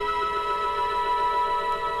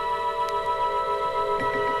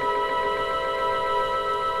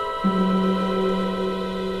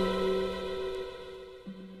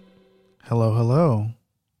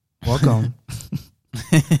Welcome.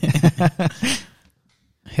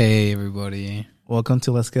 Hey, everybody. Welcome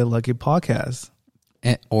to Let's Get Lucky podcast.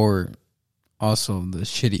 Or also the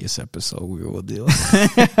shittiest episode we will do.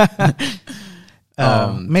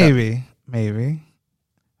 Maybe.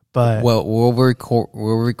 But well,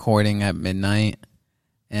 we're recording at midnight,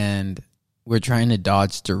 and we're trying to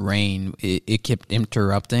dodge the rain. It kept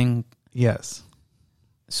interrupting. Yes.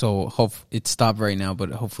 So it stopped right now, but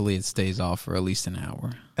hopefully it stays off for at least an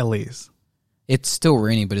hour. At least. It's still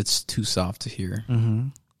raining, but it's too soft to hear.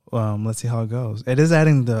 Mm-hmm. Let's see how it goes. It is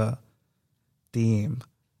adding the theme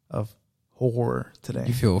of horror today.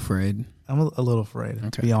 You feel afraid? I'm a little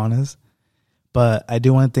afraid, to be honest. But I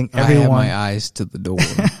do want to thank everyone. I have my eyes to the door.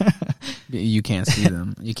 You can't see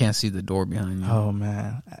them. You can't see the door behind you. Oh,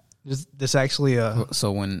 man. There's actually a...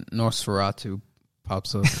 So when Nosferatu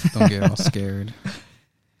pops up, don't get all scared.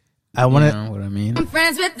 I want to... You know what I mean? I'm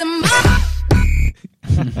friends with the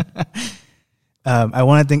I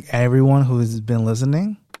want to thank everyone who has been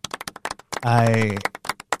listening. I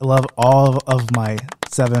love all of my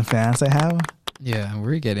 7 fans I have. Yeah,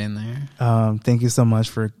 we're getting there. Thank you so much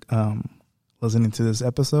for listening to this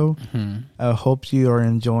episode. Mm-hmm. I hope you are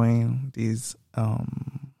enjoying these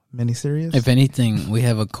miniseries. If anything, we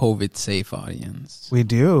have a COVID-safe audience. We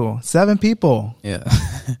do. 7 people. Yeah.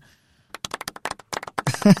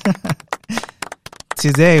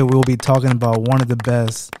 Today, we'll be talking about one of the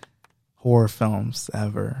best horror films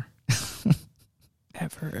ever.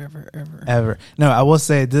 Ever. No, I will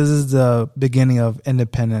say this is the beginning of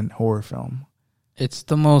independent horror film. It's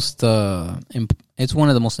the most, it's one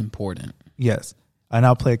of the most important. Yes. And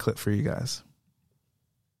I'll play a clip for you guys.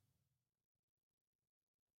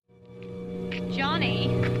 Johnny.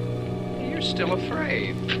 You're still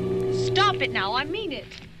afraid. Stop it now, I mean it.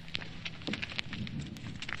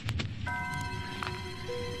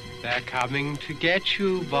 They're coming to get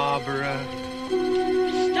you, Barbara.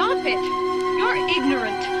 Stop it. You're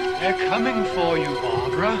ignorant. They're coming for you,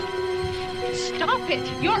 Barbara. Stop it.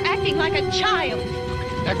 You're acting like a child.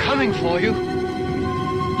 They're coming for you.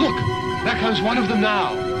 Look, there comes one of them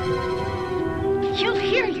now. He'll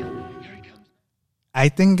hear you. Here he comes. I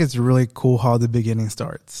think it's really cool how the beginning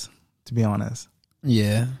starts, to be honest.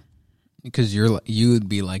 Yeah. Because you would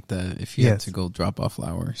be like that if you had Yes. to go drop off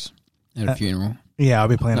flowers at a funeral. Yeah, I'll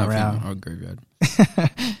be playing Not around. funeral, or graveyard.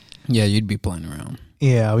 Yeah, you'd be playing around.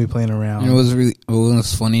 Yeah, I'll be playing around. You know what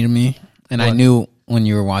was funny to me? And I What? knew when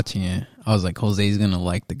you were watching it, I was like, Jose's going to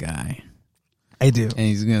like the guy. I do. And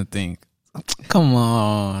he's going to think, come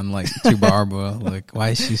on, like, to Barbara. Like, why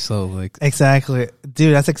is she so, like, Exactly.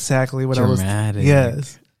 Dude, that's exactly what dramatic? I was...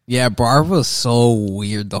 Yes. Yeah, Barbara's so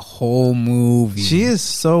weird the whole movie. She is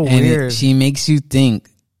so and weird. she makes you think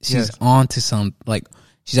she's Yes. onto something. Like,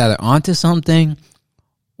 she's either onto something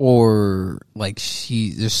or, like,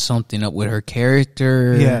 there's something up with her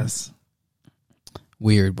character. Yes.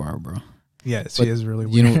 Weird, Barbara. Yes, she But, is really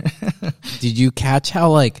weird. You know, did you catch how,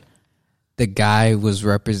 like, the guy was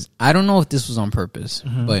I don't know if this was on purpose,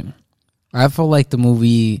 but I felt like the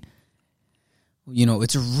movie, you know,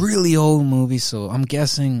 it's a really old movie, so I'm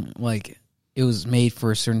guessing, like, it was made for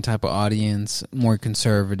a certain type of audience, more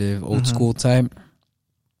conservative, old school type.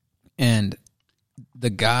 And the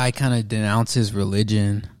guy kind of denounces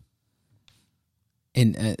religion.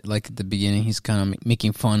 In like, at the beginning, he's kind of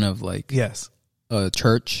making fun of, like, Yes. a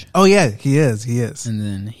church. Oh, yeah, he is. He is. And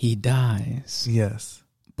then he dies. Yes.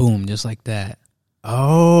 Boom, just like that.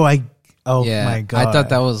 Oh, Yeah, my God. I thought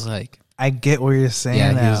that was like, I get what you're saying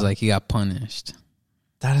yeah, now. he was like, he got punished.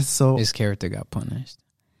 That is so... His character got punished.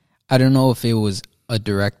 I don't know if it was a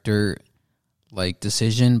director, like,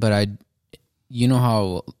 decision, but you know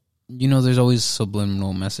how, there's always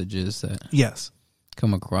subliminal messages that Yes.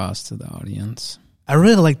 come across to the audience. I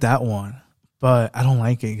really like that one, but I don't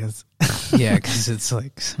like it because Yeah, because it's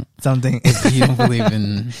like, something... if you don't believe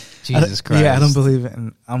in Jesus Christ, Yeah, I don't believe it,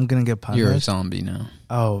 and I'm going to get punished. you're a zombie now.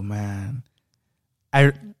 Oh, man.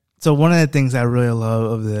 So one of the things I really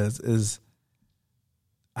love of this is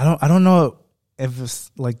I don't know if it's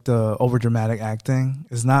like the over dramatic acting.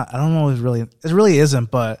 It's not. I don't know if it really isn't,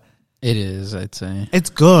 but It is, I'd say. it's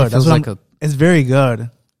good. It feels That's what like it's very good.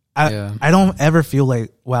 Yeah. I don't ever feel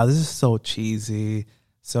like, wow, this is so cheesy,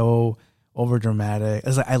 so over dramatic.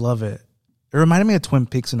 It's like, I love it. It reminded me of Twin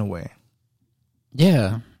Peaks in a way,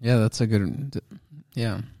 Yeah, that's a good,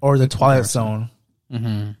 yeah. or the Good Twilight comparison. Zone.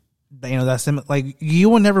 Mm-hmm. You know, that's like, you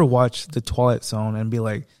will never watch the Twilight Zone and be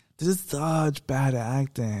like, this is such bad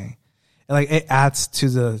acting. And like, it adds to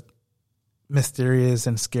the mysterious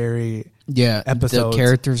and scary episodes. The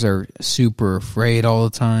characters are super afraid all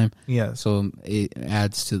the time. Yeah. So it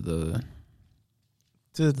adds to the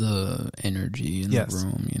the energy in Yes. the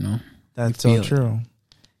room, you know. That's You so feel it. true.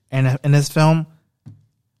 And in this film,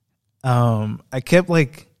 I kept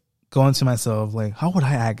like going to myself like, how would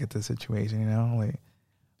I act at this situation? You know, like,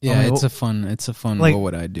 Yeah, mean, it's a fun. like- What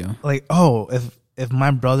would I do? like, oh, if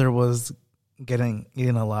my brother was getting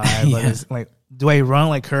eaten alive, Yeah. like, like, do I run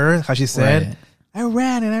like her? How she said, Right. I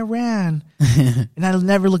ran and I ran, and I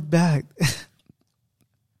never looked back.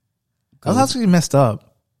 That's actually messed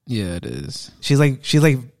up. Yeah, it is. She's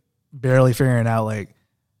like barely figuring out like,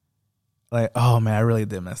 oh man, I really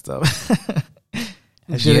did messed up.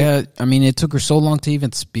 I should've- Yeah, I mean, it took her so long to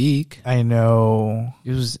even speak. I know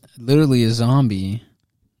It was literally a zombie,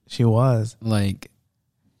 she was. like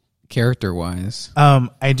character wise.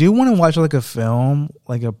 I do want to watch like a film,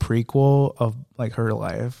 like a prequel of like her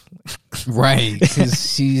life. Right,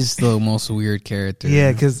 because she's the most weird character.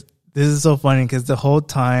 Yeah, because this is so funny because the whole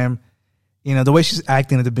time, you know, the way she's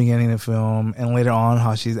acting at the beginning of the film and later on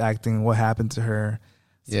how she's acting, what happened to her.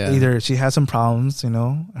 Yeah. Either she had some problems, you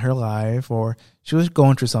know, in her life, or she was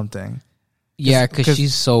going through something. Yeah, 'Cause-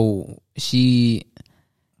 because she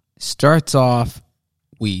starts off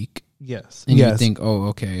weak, Yes. and yes. you think, oh,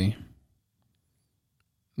 okay,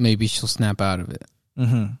 maybe she'll snap out of it,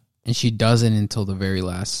 Mm-hmm. and she doesn't until the very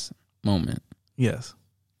last moment, Yes.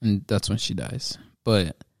 and that's when she dies.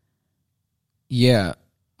 But yeah,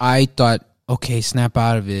 I thought, okay, snap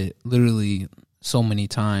out of it, literally so many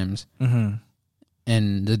times, Mm-hmm.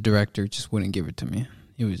 and the director just wouldn't give it to me.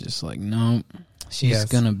 He was just like, no, she's Yes.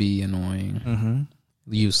 gonna be annoying, Mm-hmm.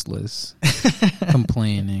 useless,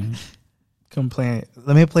 complaining. Complain.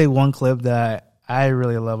 Let me play one clip that I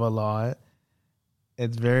really love a lot.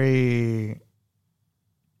 It's very.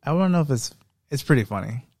 I don't know if it's pretty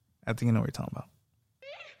funny. I think you know what you're talking about.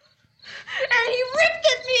 And he ripped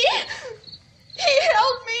at me. He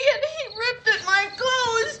held me and he ripped at my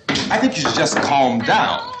clothes. I think you should just calm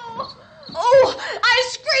down. Oh, I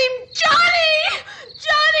screamed, Johnny!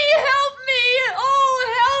 Johnny, help me! Oh,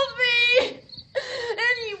 help me!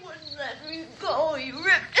 And he wouldn't let me go. He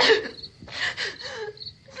ripped.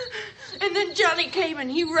 And then Johnny came and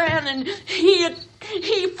he ran and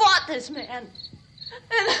he fought this man.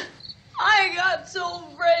 And I got so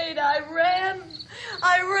afraid. I ran.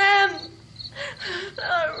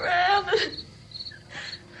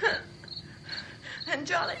 And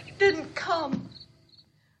Johnny didn't come.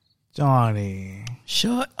 Johnny.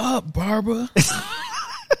 Shut up, Barbara.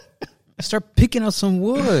 Start picking up some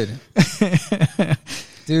wood.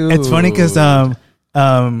 Dude. It's funny because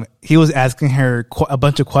he was asking her a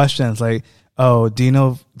bunch of questions like, "Oh, do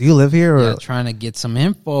you live here?" Or Yeah, trying to get some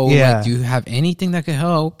info. Yeah. Like, do you have anything that could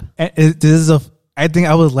help? And this is I think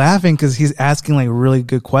I was laughing because he's asking like really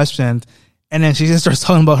good questions, and then she just starts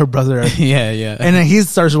talking about her brother, Yeah, yeah. and then he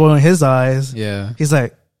starts rolling his eyes. yeah. He's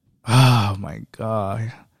like, "Oh my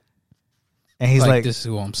god," and he's like, this is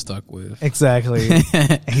who I'm stuck with. "Exactly."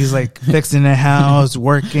 And he's like fixing the house,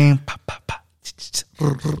 working. Pa, pa, pa.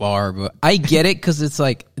 Barbara. I get it because it's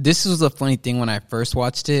like, this was the funny thing when I first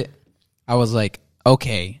watched it. I was like,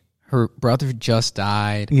 okay, her brother just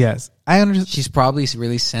died. Yes, I understand. She's probably a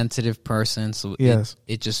really sensitive person, so Yes.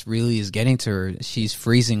 it just really is getting to her. She's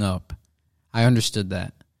freezing up. I understood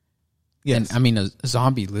that. Yes, And I mean, a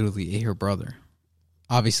zombie literally ate her brother.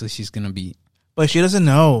 Obviously, she's gonna be but she doesn't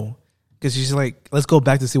know because she's like, "Let's go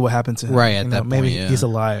back to see what happened to him." right at You know, that point. maybe Yeah. he's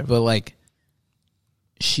alive. but like,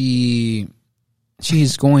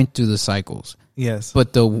 she's going through the cycles. Yes,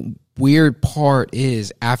 But the weird part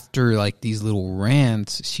is, after like these little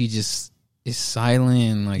rants, she just is silent.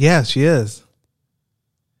 And, like, yeah, she is.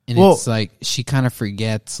 and Well- it's like she kind of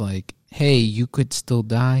forgets, like, hey, you could still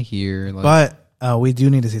die here. Like, But we do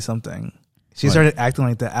need to see something. She What? started acting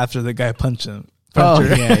like that after the guy punched oh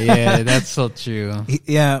her. yeah, that's so true.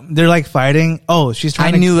 Yeah, they're like fighting. Oh, she's I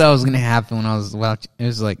trying. knew that was gonna happen when I was watching. It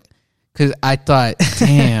was like, because I thought,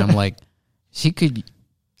 damn, like she could,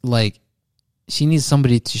 like, she needs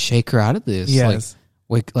somebody to shake her out of this. Yes.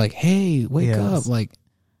 like, hey, wake Yes. up. Like,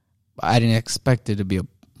 I didn't expect it to be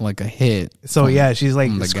a hit. So yeah, she's like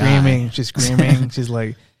from the screaming. guy. She's screaming. She's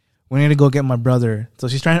like, "We need to go get my brother." So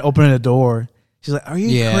she's trying to open the door. She's like, "Are you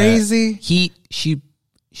Yeah. crazy?" She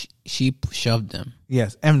shoved him.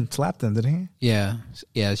 Yes, and slapped him, didn't he?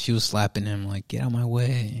 Yeah. She was slapping him like, get out my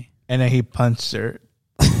way. And then he punched her.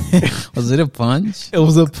 Was it a punch? It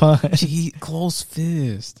was a punch. She close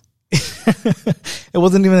fist. It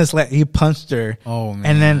wasn't even a slap. He punched her. Oh man.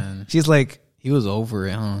 And then she's like, he was over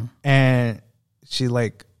it, huh? and she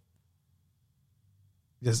like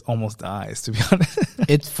just almost dies, to be honest.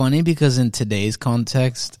 It's funny because in today's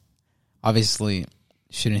context, obviously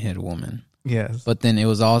shouldn't hit a woman, Yes, but then it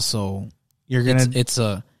was also you're gonna. it's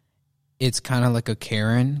it's kind of like a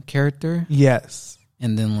Karen character, Yes.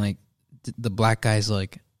 and then like the black guy's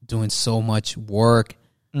like doing so much work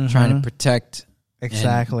trying to protect.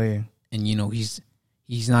 Exactly. And you know, he's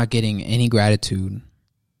not getting any gratitude.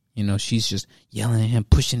 You know, she's just yelling at him,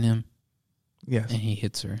 pushing him, Yes. and he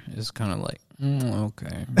hits her. It's kind of like,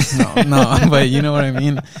 okay, no, but you know what I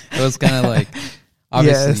mean. It was kind of like,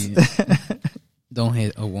 obviously, don't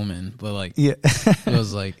hit a woman, but like, Yeah. it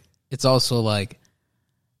was like, it's also like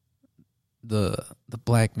the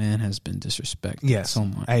black man has been disrespected Yes. so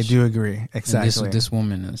much. I do agree. Exactly. And this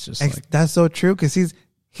woman is just like That's so true because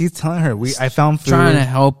he's telling her I found food. trying to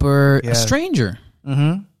help her, Yes. a stranger.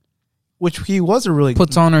 Mm-hmm. Which he was a really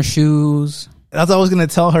Puts on her shoes. That's what I was gonna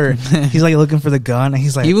tell her. He's like looking for the gun, and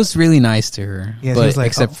he's like, He was really nice to her, Yeah, he but was like,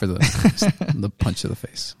 except oh. for the punch to the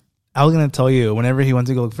face. I was gonna tell you. Whenever he went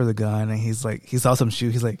to go look for the gun, and he's like, he saw some shoe.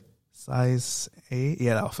 He's like, size 8.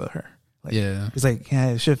 Yeah, that'll fit her. Like, Yeah. He's like, yeah,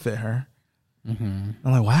 it should fit her. Mm-hmm.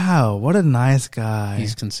 I'm like, wow, what a nice guy.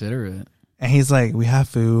 He's considerate. And he's like, we have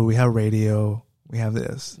food, we have radio, we have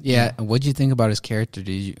this. Yeah. What'd you think about his character?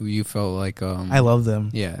 Did you felt like I love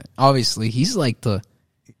them. Yeah. Obviously, he's like That's-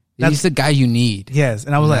 he's the guy you need. Yes,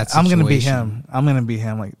 and I was In like, that I'm gonna be situation. him. I'm gonna be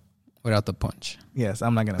him. Like, Without the punch. yes,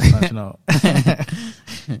 I'm not gonna punch. No.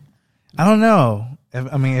 I don't know.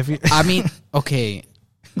 If you, I mean, okay.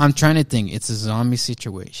 I'm trying to think. It's a zombie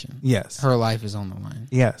situation. yes, Her life is on the line.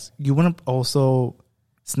 yes, you want to also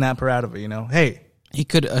snap her out of it. You know, hey,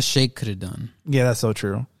 A shake could have done. yeah, that's so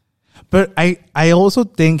true. But I also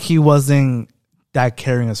think he wasn't that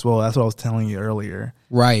caring as well. That's what I was telling you earlier.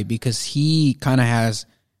 Right, because he kind of has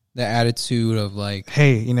the attitude of like,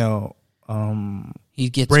 Hey, you know, he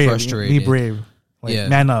gets brave, frustrated. be brave, like Yeah.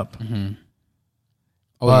 man up. Mm-hmm.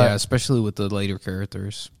 Oh, But- yeah, especially with the later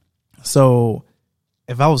characters. So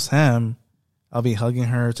if I was him, I'll be hugging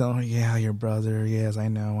her, telling her, yeah, your brother. Yes, I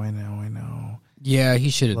know. Yeah, he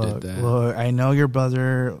should have Look, did that. look, I know your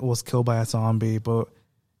brother was killed by a zombie, but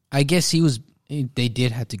I guess they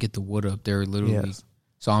did have to get the wood up. There were literally Yes.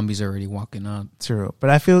 zombies already walking up. true. But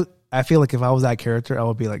I feel like if I was that character, I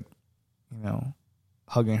would be like, you know,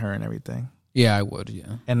 hugging her and everything. Yeah, I would,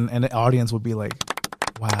 yeah. And the audience would be like,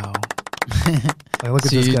 wow. Like, look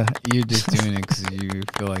at So this guy. you're just doing it because you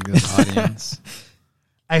feel like this audience.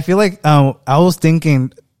 I feel like I was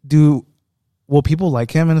thinking, will people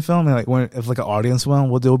like him in the film? Like, if like an audience one,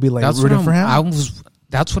 will they be like rooting for him?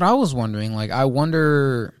 That's what I was wondering. Like, I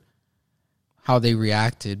wonder how they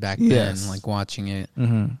reacted back Yes. then, like watching it.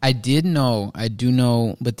 Mm-hmm. I do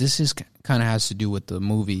know, but this is kind of has to do with the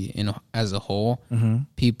movie as a whole. Mm-hmm.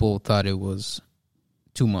 People thought it was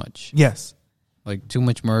too much, Yes. like too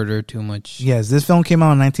much murder, too much. Yes, this film came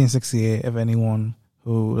out in 1968, if anyone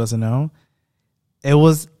who doesn't know.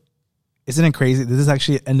 Isn't it crazy? This is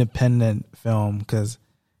actually an independent film because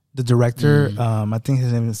the director, I think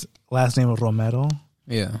his last name was Romero.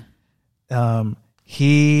 Yeah.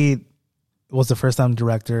 He was the first time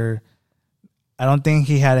director. I don't think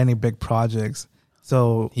he had any big projects.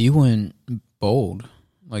 So, He went bold.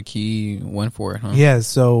 Like, he went for it, huh? yeah,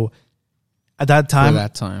 so at that For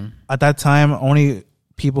that time. only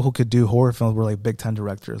people who could do horror films were like big time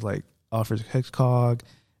directors like Alfred Hitchcock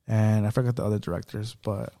and I forgot the other directors,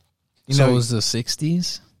 but So it was the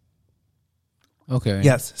 60s? Okay.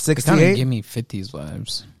 yes, It kind of 68. give me 50s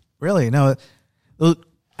vibes. Really? No.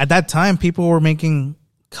 At that time, people were making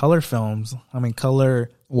color films. I mean, color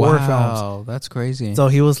horror films. Wow, that's crazy. So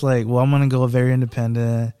he was like, "Well, I'm gonna go very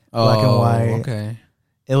independent, black and white." Okay.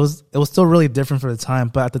 It was still really different for the time,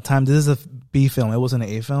 but at the time, this is a B film. It wasn't an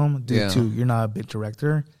A film due Yeah. to you're not a big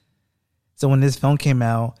director. So when this film came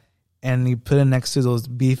out, and you put it next to those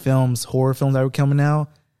B films, horror films that were coming out,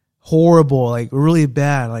 horrible, like really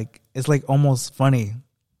bad, like it's like almost funny.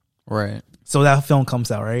 Right. So that film comes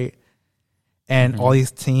out, right? And all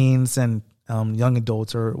these teens and young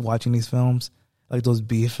adults are watching these films, like those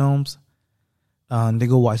B films. They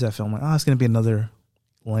go watch that film, like, oh, it's going to be another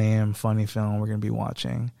lame, funny film we're going to be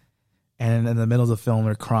watching. And in the middle of the film,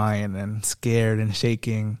 they're crying and scared and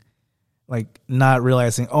shaking, like not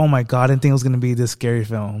realizing, oh my God, I didn't think it was going to be this scary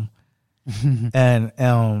film. And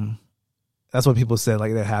that's what people said,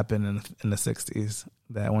 like that happened in the 60s,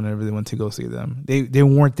 that whenever they went to go see them, they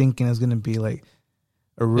weren't thinking it was going to be like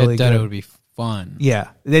a really That good. it would be fun. Yeah,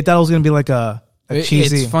 they thought it was going to be like a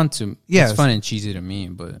cheesy. It's fun to Yes. It's fun and cheesy to me,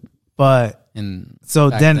 but and so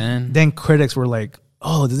back then critics were like,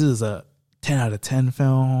 oh, this is a 10 out of 10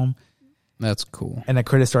 film. that's cool. And the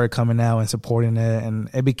critics started coming out and supporting it, and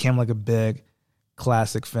it became like a big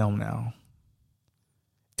classic film now.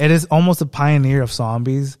 It is almost a pioneer of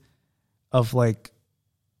zombies, of like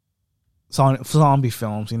zombie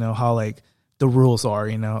films. You know how like the rules are,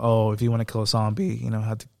 you know, oh, if you want to kill a zombie, you know,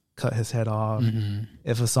 have to cut his head off.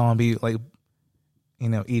 If a zombie, like, you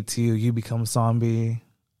know, eats you, you become a zombie.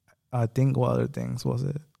 I think what other things was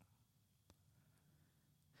it?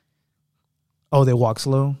 Oh, they walk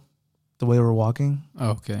slow, the way they were walking.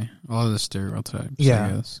 Okay, all the stereotypes. Yeah. I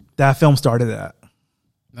guess. That film started that.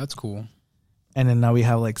 That's cool. And then now we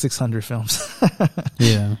have like 600 films.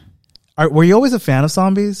 Yeah. Were you always a fan of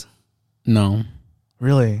zombies? No.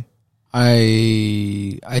 Really?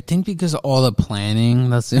 I think because of all the planning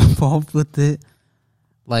that's involved with it.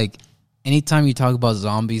 Like, anytime you talk about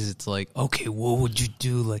zombies, it's like, okay, what would you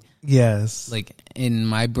do? Like, Yes. like in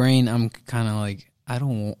my brain, I'm kind of like, I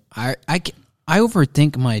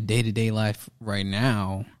overthink my day-to-day life right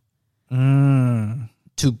now.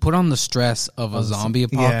 To put on the stress of a zombie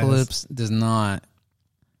apocalypse does not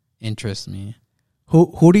interest me.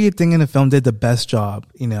 Who do you think in the film did the best job,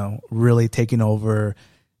 you know, really taking over,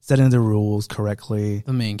 setting the rules correctly?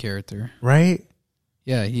 The main character. Right?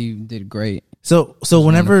 Yeah, he did great. So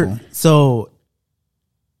whenever, wonderful. so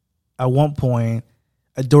at one point,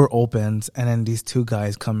 a door opens and then these two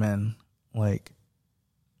guys come in, like,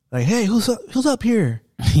 hey, who's up here?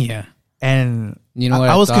 Yeah. And You know what?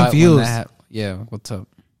 I was thought when confused. yeah, what's up?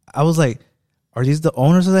 I was like, are these the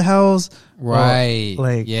owners of the house? Right. Or,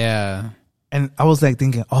 like, yeah. and I was like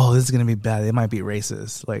thinking, oh, this is gonna be bad. They might be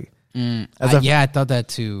racist. Like, I thought that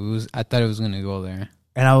too. I thought it was going to go there.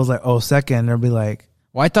 and I was like, oh, second, they'll be like,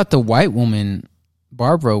 Well, I thought the white woman,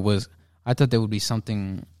 Barbara, I thought there would be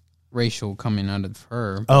something racial coming out of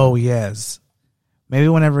her. oh yes, maybe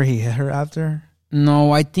whenever he hit her after.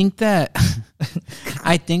 No, I think that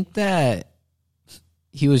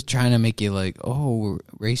he was trying to make it like, oh,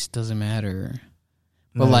 race doesn't matter.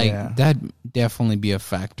 But that'd definitely be a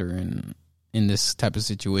factor in this type of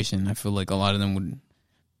situation. I feel like a lot of them would,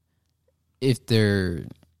 if they're,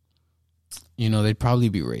 you know, they'd probably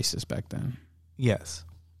be racist back then. Yes,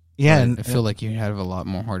 yeah, But and I feel like you'd have a lot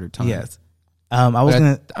more harder time. yes.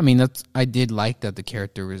 I did like that the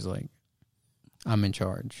character was like, I'm in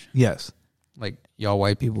charge. Yes. Like, y'all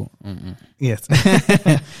white people. Mm-mm. Yes.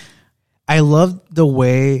 I love the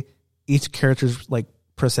way each character's like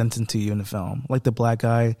presented to you in the film. Like the black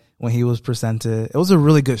guy, when he was presented, it was a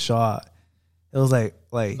really good shot. It was like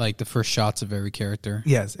Like the first shots of every character.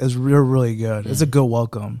 yes, it was really good. It's a good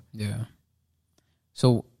welcome. Yeah.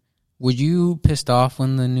 So, were you pissed off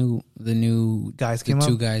when the new Guys the came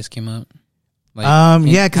two up? guys came up?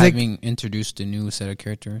 Yeah, 'cause having introduced a new set of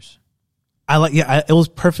characters. It was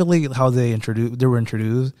perfectly how they were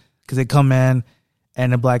introduced, because they come in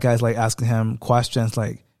and the black guy's like asking him questions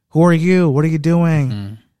like, who are you? What are you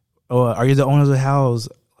doing? Oh, are you the owner of the house?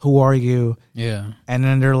 Who are you? Yeah. And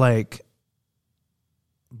then they're like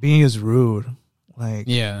being as rude. Like,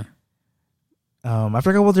 Yeah. I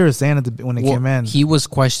forgot what they were saying when they came in. He was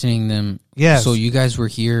questioning them. Yes. So you guys were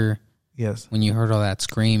here Yes. when you heard all that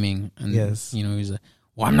screaming, and Yes. you know, he's like,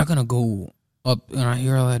 "Well, I'm not gonna go up," and I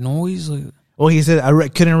hear all that noise. Like, Well, he said I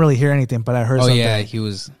couldn't really hear anything, but I heard something. yeah, he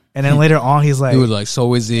was. And then later on, he's like, He was like,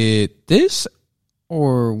 "So is it this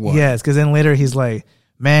or what?" yes, because then later he's like,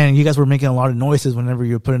 man, you guys were making a lot of noises whenever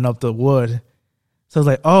you were putting up the wood. So I was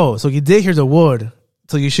like, oh, so you did hear the wood,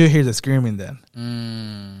 so you should hear the screaming then.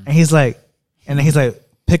 And he's like,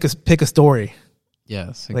 pick a story.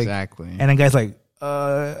 Yes, Like, exactly. And the guy's like,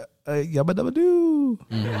 yabba dabba doo.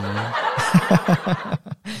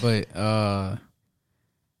 But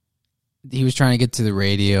he was trying to get to the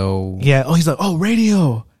radio. Yeah. Oh, he's like, oh,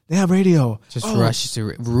 radio. They have radio. Just oh. rushes to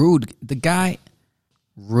rude. The guy,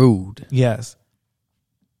 rude. Yes.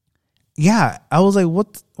 Yeah. I was like,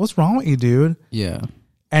 what's wrong with you, dude? Yeah.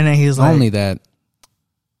 And then he's Not like, only that,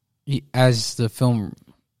 as the film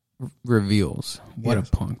reveals, what Yes.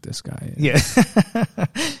 a punk this guy is. yeah.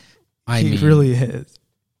 I he mean, really is.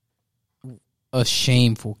 a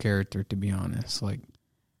shameful character, to be honest. Like,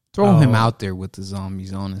 throw him Oh. out there with the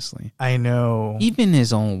zombies, honestly. I know. Even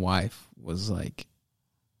his own wife was like,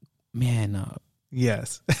 man up.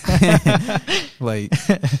 Yes. Like,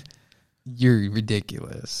 you're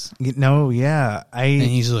ridiculous. No, yeah. And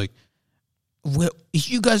he's like, well, if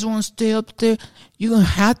you guys want to stay up there, you're going to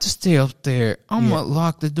have to stay up there. I'm going to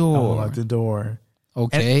lock the door. I'll lock the door.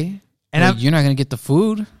 Okay. And Like, I'm- you're not going to get the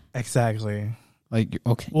food? Exactly. Like,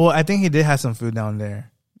 okay. Well, I think he did have some food down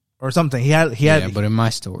there. Or something. He had Yeah, but in my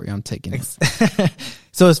story, I'm taking it.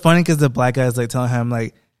 So it's funny because the black guy is like telling him,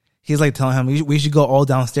 like, he's like telling him, we should go all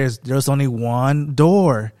downstairs. There's only one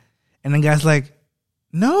door. And the guy's like,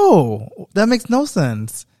 no, that makes no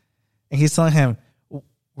sense. And he's telling him,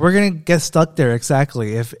 we're going to get stuck there.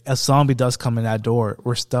 Exactly. If a zombie does come in that door,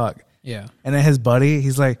 we're stuck. Yeah. And then his buddy,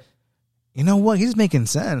 he's like, you know what? He's making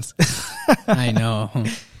sense. I know.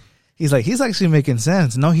 He's like, he's actually making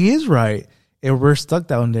sense. No, he is right. If we're stuck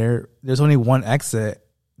down there, there's only one exit.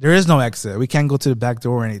 There is no exit. We can't go to the back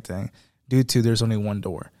door or anything due to there's only one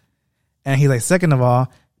door. And he's like, second of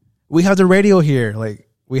all, we have the radio here. Like,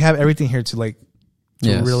 we have everything here to like, to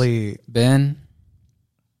Yes. really, Ben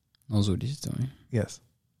knows what he's doing. yes,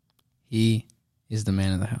 He is the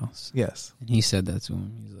man of the house. yes, And he said that to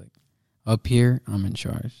him. He's like, up here, I'm in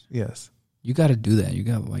charge. yes, You got to do that. You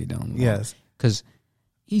got to lay down the law. yes, Because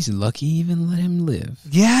he's lucky you even let him live.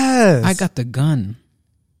 yes. I got the gun.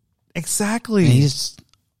 exactly. And he's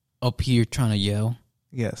up here trying to yell,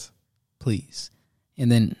 yes, please.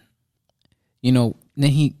 And then, you know, then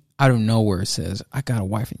he, out of nowhere, says, I got a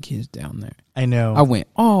wife and kids down there. I know. I went,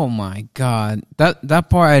 oh my God. That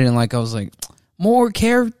part I didn't like. I was like, more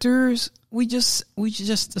characters? We just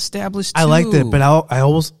established two. I liked it, but I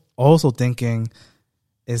was also thinking,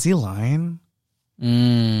 is he lying?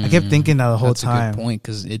 I kept thinking that the whole That's time. a good point,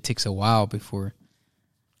 because it takes a while before.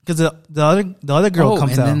 Because the other girl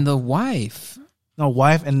comes and out. then the wife. No,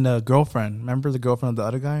 wife and the girlfriend. Remember the girlfriend of the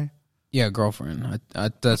other guy? Yeah, girlfriend.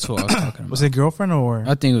 That's what I was talking about. Was it girlfriend or?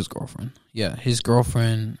 I think it was girlfriend. Yeah, his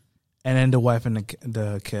girlfriend. And then the wife and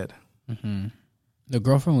the kid. Mm-hmm. The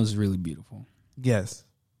girlfriend was really beautiful. Yes,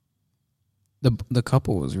 The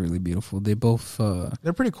couple was really beautiful. They both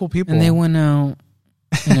they're pretty cool people. and they went out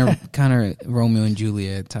in a kind of Romeo and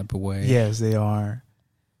Juliet type of way. Yes, they are.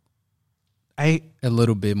 A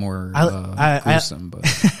little bit more gruesome, but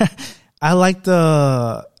I like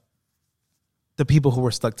the people who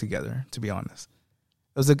were stuck together. To be honest,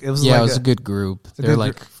 it was it was like a good group. a They're good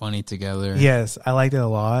like group. funny together. Yes, I liked it a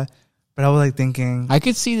lot. But I was like thinking, I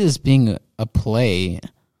could see this being a play.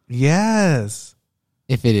 yes.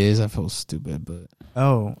 If it is, I feel stupid, but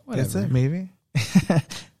Oh, Whatever. is it maybe?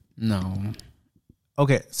 no.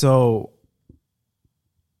 Okay, so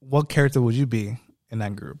what character would you be in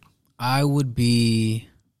that group? I would be,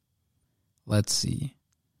 let's see.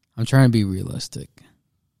 I'm trying to be realistic.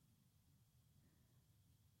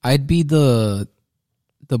 I'd be the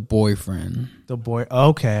boyfriend, The boy.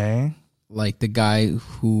 Okay. like the guy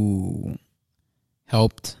who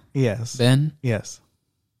helped Yes. Ben, Yes.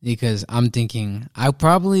 because I'm thinking I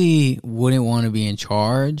probably wouldn't want to be in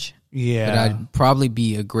charge, Yeah. but I'd probably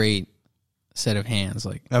be a great set of hands.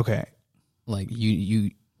 Okay. Like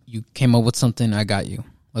you came up with something, I got you.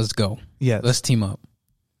 Let's go. Yes. Let's team up.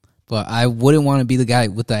 But I wouldn't want to be the guy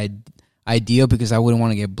with the idea, because I wouldn't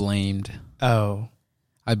want to get blamed. Oh.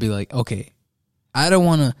 I'd be like, okay, I don't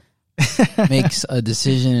want to make a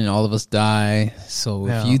decision and all of us die. So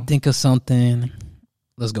No. if you think of something,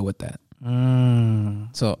 let's go with that.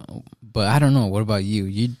 So, but I don't know. What about you?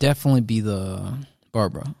 You'd definitely be the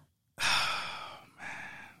Barbara.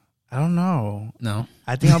 I don't know. No?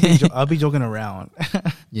 I think I'll be joking around.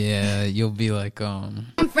 Yeah, you'll be like, I'm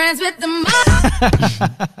friends with the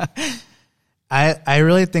mom. I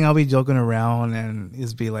really think I'll be joking around and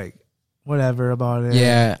just be like, whatever about it.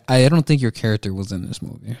 yeah, I don't think your character was in this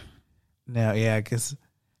movie. No, yeah,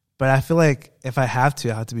 but I feel like if I have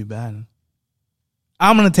to be Ben.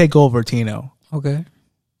 I'm gonna take over Tino. Okay.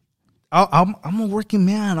 I'm a working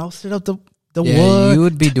man. I'll set up the Yeah, wood. you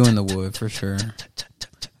would be doing the wood for sure.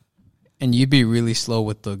 And you'd be really slow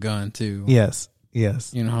with the gun too. Yes,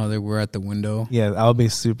 yes, You know how they were at the window? yeah. I'll be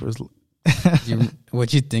super.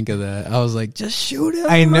 What'd you think of that? I was like, just shoot him.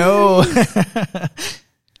 I know.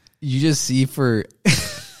 You just see for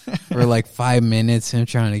like 5 minutes him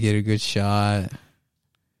trying to get a good shot.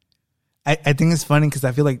 I think it's funny because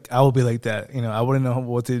I feel like I will be like that. You know, I wouldn't know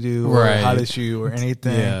what to do or Right. how to shoot or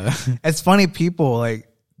anything. Yeah. It's funny. People like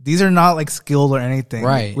these are not like skilled or anything.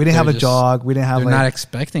 Right. We didn't have They're a just- jog. We didn't have They're like not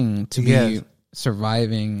expecting to Yes. be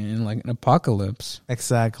surviving in like an apocalypse.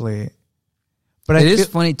 exactly. But It I is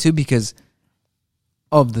feel, funny too, because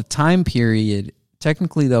of the time period.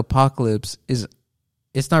 Technically, the apocalypse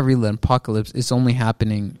it's not really an apocalypse. It's only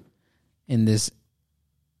happening in this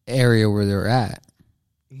area where they're at.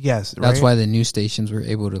 yes. That's right? why the news stations were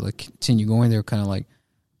able to like continue going. They were kind of like,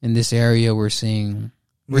 in this area, we're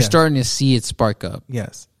Yes. starting to see it spark up.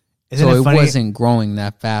 Yes. So it funny? wasn't growing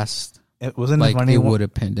that fast It wasn't like funny. it would a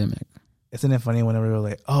pandemic. Isn't it funny whenever they're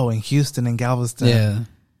like, oh, in Houston and Galveston, Yeah,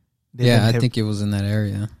 they've yeah. been I hit- think it was in that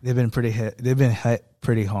area. they've been pretty hit. They've been hit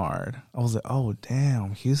pretty hard. I was like, oh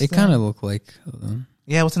damn, Houston. It kind of looked like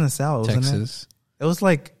yeah. It was in the South, wasn't it? Texas. It was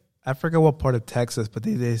like I forget what part of Texas, but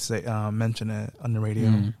they did say mention it on the radio.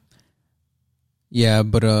 Mm. Yeah,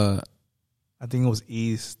 but I think it was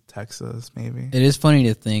East Texas, maybe. it is funny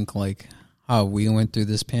to think like how we went through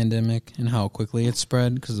this pandemic and how quickly it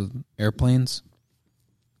spread because of airplanes.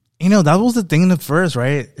 You know, that was the thing in the first,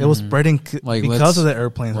 right? It was spreading Like, because of the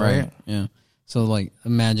airplanes, Right. right? Yeah. So like,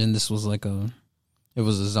 imagine this was like it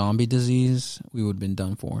was a zombie disease. We would have been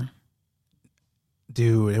done for.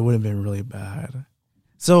 Dude, it would have been really bad.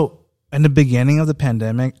 So in the beginning of the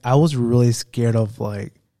pandemic, I was really scared of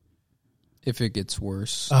like, If it gets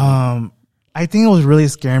worse. I think it was really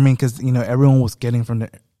scaring me because you know everyone was getting from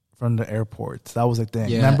the airports. That was the thing.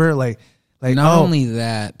 Yeah. Remember, like Not only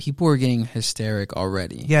that, people were getting hysteric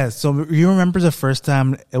already. yeah. So you remember the first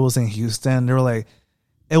time it was in Houston? They were like,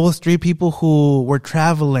 it was 3 people who were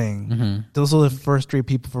traveling. Those were the first 3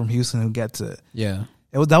 people from Houston who gets it. Yeah.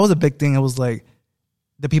 That was a big thing. It was like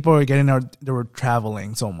the people were getting out. They were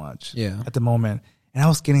traveling so much. Yeah. At the moment, and I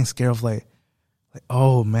was getting scared of like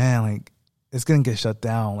oh man, like it's gonna get shut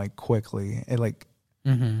down like quickly. And like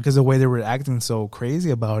because the way they were acting so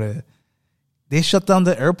crazy about it, they shut down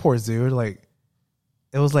the airports, dude. Like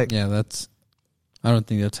it was like Yeah, I don't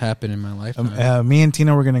think that's happened in my lifetime. me and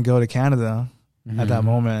Tina were gonna go to Canada at that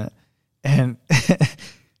moment, and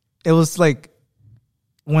it was like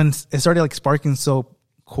when it started like sparking so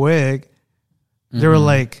quick, they were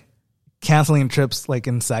like canceling trips like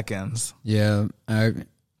in seconds. Yeah,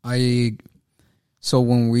 I. So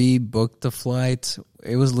when we booked the flight,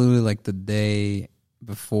 it was literally like the day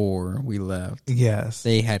before we left. Yes,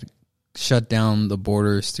 They had shut down the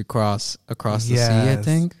borders to cross across the sea. I Yes.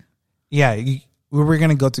 think yeah. We were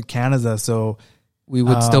gonna go to Canada, so we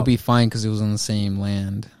would still be fine because it was on the same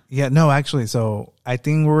land. yeah, no, actually, so I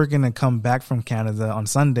think we were gonna come back from Canada on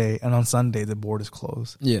Sunday, and on Sunday the borders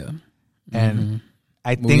closed, Yeah, and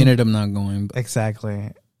I we think ended up not going,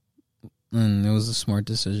 exactly. and it was a smart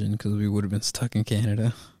decision because we would have been stuck in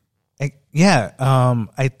Canada. Yeah,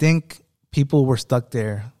 I think people were stuck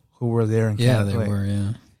there who were there in Yeah, Canada. they like, were.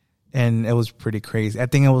 Yeah, and it was pretty crazy. I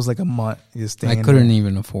think it was like a month just staying. I couldn't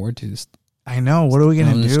even afford to. I know. What are we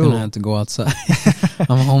gonna I'm just do? gonna have to go outside.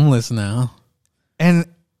 I'm homeless now. And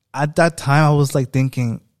at that time, I was like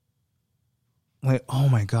thinking, like, oh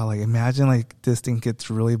my god, like imagine like this thing gets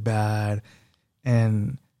really bad,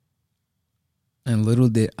 and And little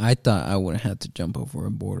did I thought I would have had to jump over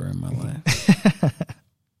a border in my life,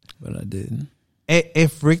 but I didn't. it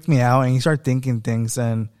freaked me out. And you start thinking things,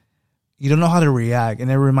 and you don't know how to react. And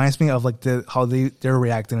it reminds me of like how they're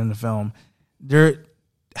reacting in the film. They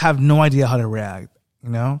have no idea how to react. You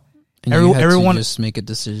know, And you had to just make a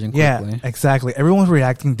decision quickly. yeah, exactly. Everyone's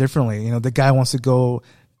reacting differently. You know, the guy wants to go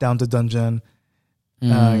down to dungeon. You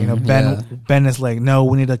know, Ben is like, no,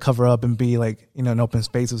 we need to cover up and be like, you know, an open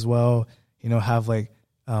space as well. You know, have like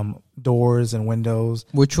doors and windows.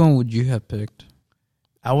 Which one would you have picked?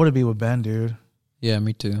 I would be with Ben, dude. Yeah,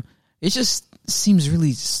 me too. It just seems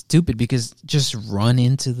really stupid because just run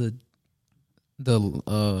into the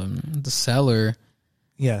cellar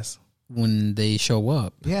Yes. when they show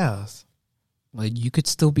up. Yes. Like you could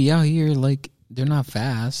still be out here. Like they're not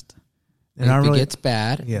fast. They're Like, not if really- it gets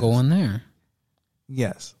bad, Yes. go in there.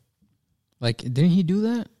 Yes. Like didn't he do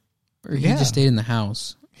that, or he Yeah. just stayed in the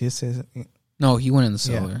house? He says, No, he went in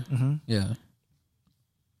the yeah. cellar. Mhm. Yeah.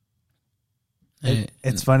 And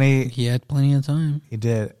It's funny. he had plenty of time. He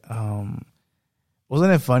did.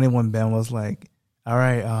 Wasn't it funny when Ben was like, all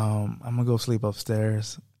right, I'm gonna go sleep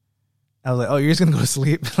upstairs. I was like, oh, you're just gonna go to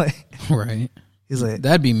sleep? Like, Right. he's like,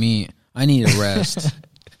 That'd be me. I need a rest.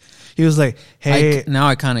 he was like, hey, Now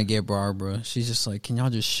I kind of get Barbara. She's just like, can y'all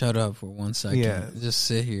just shut up for 1 second? Yeah. Just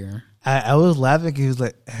sit here. I was laughing. He was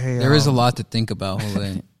like, hey, There is a lot to think about,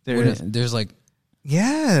 Jose. There is. There's like,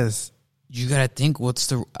 Yes. you got to think, what's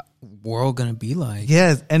the world going to be like?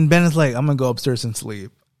 Yes. And Ben is like, I'm gonna go upstairs and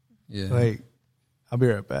sleep. Yeah. Like, I'll be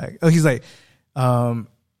right back. Oh, he's like,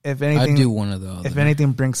 if anything, I'd do one of the other. if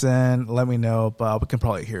anything brings in, let me know. But we can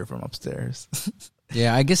probably hear from upstairs.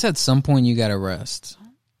 Yeah, I guess at some point you got to rest.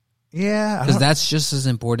 Yeah, Because that's just as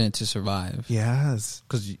important to survive. yes.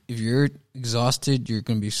 Because if you're exhausted, you're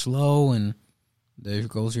going to be slow, and there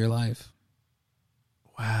goes your life.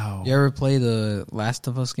 Wow. You ever play the Last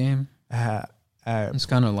of Us game? I It's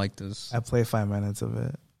kind of like this. played 5 minutes of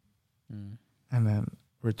it Mm. and then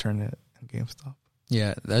returned it at GameStop.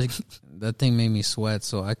 Yeah, that thing made me sweat,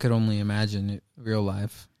 so I could only imagine it real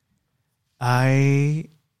life. I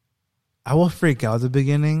will freak out at the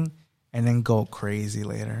beginning and then go crazy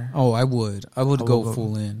later. Oh, I would. I would go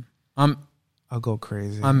full in. I'm I'll go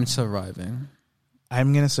crazy. surviving.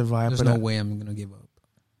 I'm gonna survive. There's but no way I'm gonna give up.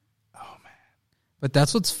 Oh man. But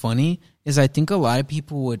that's what's funny is I think a lot of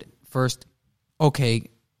people would first, okay,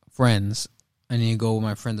 friends. I need to go with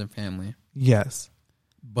my friends and family. Yes.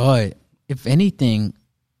 But if anything,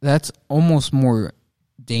 that's almost more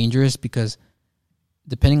dangerous because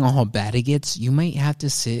depending on how bad it gets, you might have to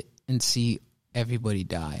sit and see everybody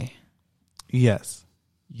die, Yes.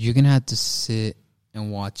 you're gonna have to sit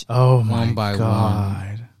and watch Oh my one by God.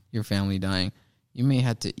 one your family dying. You may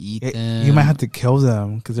have to eat them. You might have to kill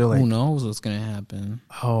them because they're like, who knows what's gonna happen?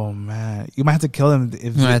 oh man, you might have to kill them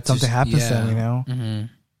if You might have to- something happens to them. You know. Mhm.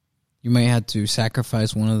 You may have to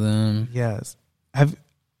sacrifice one of them. Yes.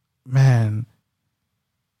 Man.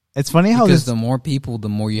 It's funny how Because this. the more people, the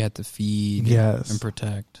more you have to feed Yes. and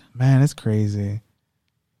protect. Man, it's crazy.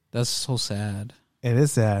 That's so sad. It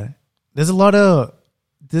is sad. There's a lot of.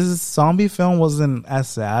 This zombie film wasn't as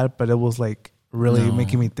sad, but it was like really No.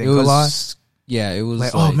 making me think It a was- lot. Yeah, it was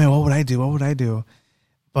Like, like, oh man, what would I do? What would I do?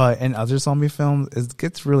 But in other zombie films, it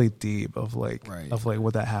gets really deep of like Right.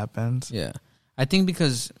 what that happens. Yeah. I think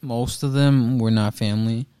because most of them were not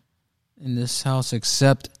family in this house,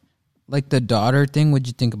 except like the daughter thing. What'd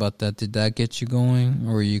you think about that? Did that get you going?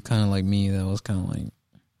 Or were you kind of like me? That was kind of like,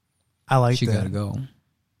 I like she that. got to go.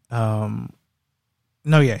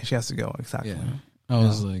 No, yeah, she has to go exactly. Yeah. I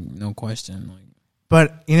was like, no question. Like,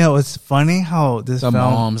 But you know, it's funny how this the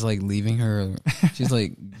film. mom's like leaving her. She's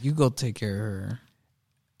like, you go take care of her.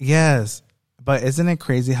 Yes, but isn't it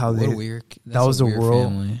crazy how What they a weird. that was a the weird world.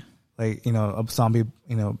 family. Like, you know, a zombie,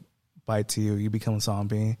 you know, bites you become a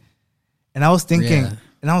zombie. And I was thinking,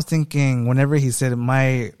 Yeah. whenever he said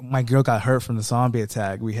my girl got hurt from the zombie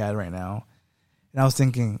attack we had right now, and I was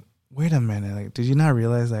thinking, wait a minute, like, did you not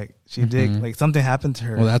realize like she did like something happened to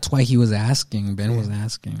her? Well, that's why he was asking. Ben was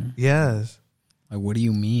asking. Yes, Like, what do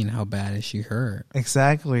you mean? How bad is she hurt?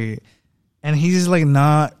 exactly. And he's just like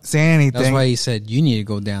not saying anything. That's why he said you need to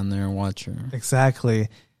go down there and watch her. Exactly.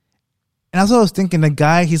 And that's what I was thinking. The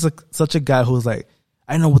guy, he's like such a guy who's like,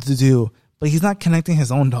 I know what to do, but he's not connecting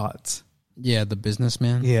his own dots. Yeah, the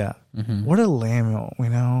businessman. Yeah. Mhm. What a lame, you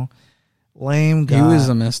know, lame guy. He was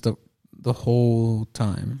a messed up the whole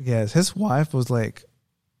time. Yes, his wife was like,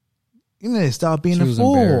 you need to stop being She a was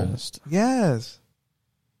fool. embarrassed. Yes.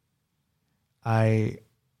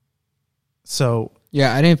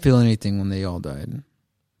 Yeah, I didn't feel anything when they all died.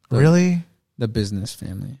 Really? The business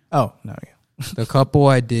family. Oh, no, yeah. The couple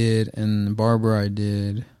I did, and Barbara I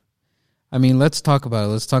did. I mean, let's talk about it.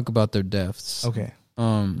 Let's talk about their deaths. Okay.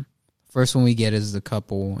 First one we get is the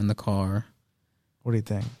couple in the car. What do you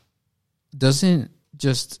think? Doesn't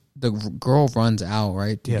just the girl runs out,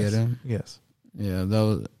 right, to Yes. get him? Yes. Yeah, that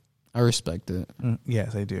was, I respect it.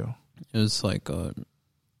 Yes, I do. It was like,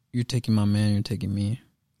 you're taking my man, you're taking me.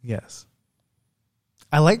 Yes.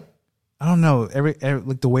 I don't know, every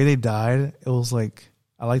like the way they died, it was like,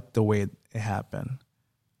 I liked the way it happened.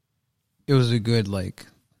 It was a good, like,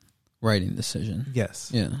 writing decision.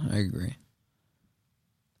 Yes. Yeah, I agree.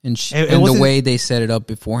 And, It and the wasn't- way they set it up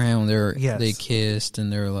beforehand, Yes. they kissed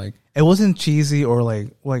and they were like, It wasn't cheesy or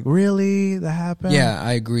like really that happened? yeah,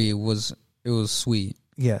 I agree. It was sweet.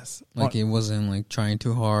 Yes. Like, it wasn't like trying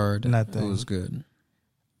too hard. Nothing. It was good.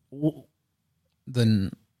 W-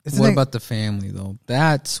 Then Isn't what it- about the family though?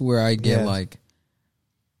 That's where I get Yes.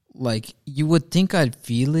 like you would think I'd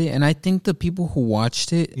feel it, and I think the people who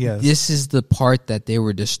watched it, Yes. this is the part that they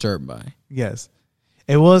were disturbed by. Yes.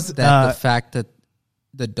 It was That the fact that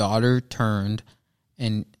the daughter turned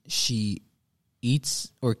and she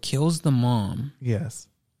eats or kills the mom, yes.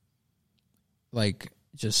 like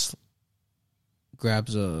just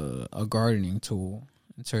grabs a gardening tool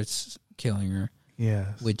and starts killing her.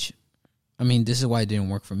 Yes. Which, I mean, this is why it didn't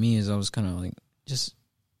work for me. Is I was kind of like, just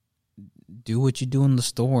do what you do in the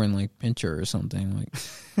store and like pinch her or something. Like,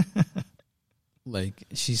 like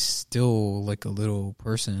she's still like a little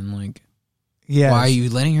person. Like, Yes. why are you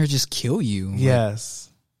letting her just kill you? Like, Yes.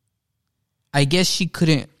 I guess she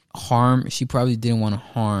couldn't harm. She probably didn't want to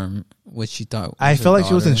harm what she thought. I was her felt like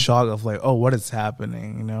she was in daughter. shock of like, oh, what is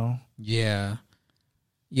happening, you know? Yeah,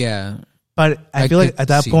 yeah. But I I feel like could at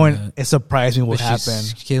that see point, that. it surprised me what But she's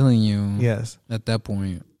happened. killing you. Yes. At that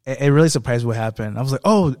point, It really surprised me what happened. I was like,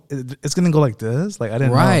 oh, it's going to go like this? Like, I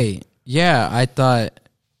didn't know. right? Yeah, I thought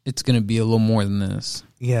it's gonna be a little more than this.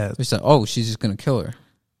 Yes. They said, "Oh, she's just gonna kill her."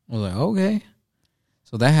 I was like, "Okay."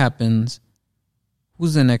 So that happens.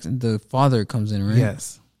 Who's the next? The father comes in, right?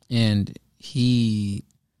 Yes. And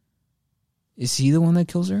is he the one that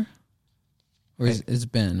kills her, or is it's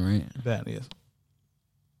Ben? Right? Ben, yes.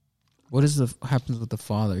 What happens with the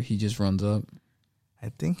father? He just runs up.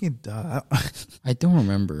 I think he died. I don't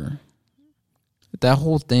remember. That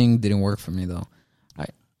whole thing didn't work for me though.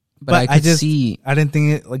 But I could see I didn't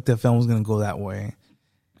think it like the film was going to go that way.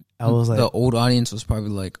 I was like, the old audience was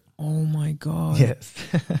probably like, "Oh my god, yes.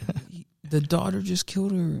 the daughter just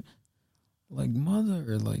killed her, like mother."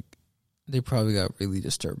 Or like, they probably got really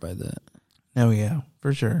disturbed by that. Oh, yeah,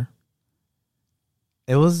 for sure.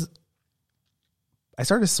 It was, I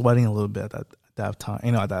started sweating a little bit at that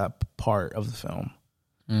time. At that part of the film.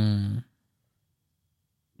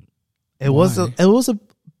 It was a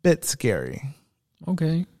bit scary.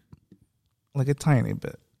 Okay. Like a tiny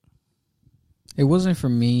bit. It wasn't for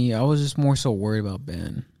me. I was just more so worried about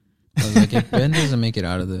Ben. I was like, if Ben doesn't make it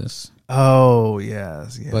out of this. Oh,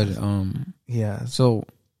 yes. But, yes. So,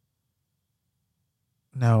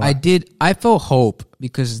 no. I felt hope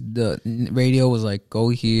because the radio was like, go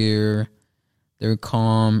here. They were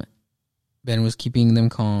calm. Ben was keeping them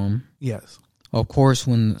calm. Yes. Of course,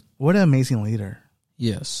 what an amazing leader.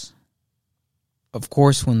 Yes. Of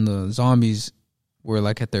course, when the zombies were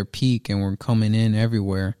like at their peak and were coming in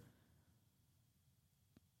everywhere,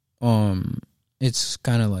 it's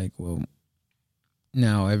kind of like, well,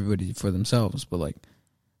 now everybody for themselves, but like,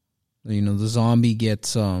 the zombie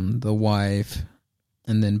gets the wife,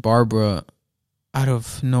 and then Barbara, out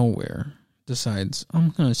of nowhere, decides, I'm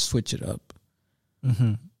gonna switch it up.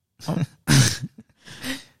 Mm-hmm.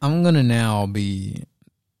 I'm gonna now be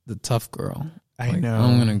the tough girl. I know.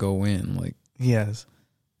 I'm gonna go in, like, yes.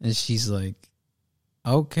 And she's like,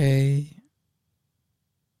 okay,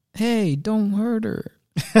 hey, don't hurt her.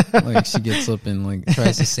 Like, she gets up and like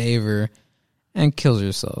tries to save her and kills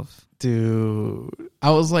herself. Dude.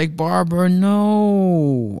 I was like, Barbara,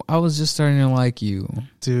 no. I was just starting to like you.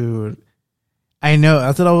 Dude. I know.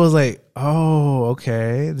 I thought I was like, oh,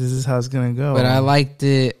 okay. This is how it's going to go. But I liked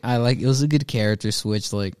it. It was a good character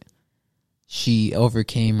switch. Like, she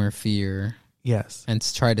overcame her fear. Yes. And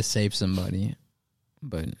tried to save somebody.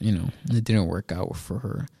 But, it didn't work out for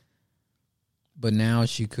her. But now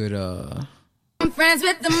she could I'm friends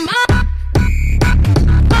with the mom.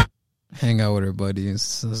 hang out with her buddies,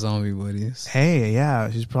 zombie buddies. Hey, yeah.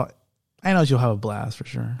 She's probably... I know she'll have a blast for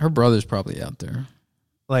sure. Her brother's probably out there.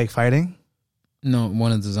 Like fighting? No,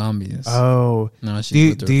 one of the zombies. Oh. No,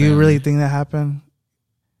 do you really think that happened?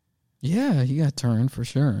 Yeah, he got turned for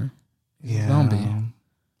sure. Yeah. Zombie.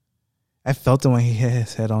 I felt it when he hit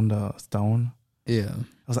his head on the stone. Yeah.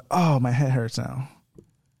 I was like, oh, my head hurts now.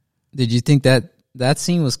 Did you think that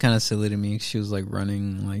scene was kind of silly to me? She was like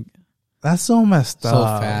running like that's so messed so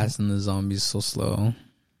up. fast, and the zombies so slow.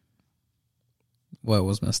 What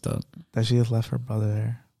was messed up? That she just left her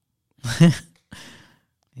brother there.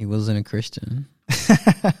 He wasn't a Christian.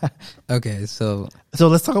 Okay, so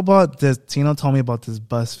let's talk about this. Tino told me about this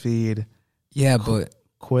BuzzFeed. Yeah, but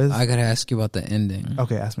quiz. I gotta ask you about the ending.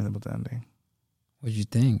 Okay, ask me about the ending. What'd you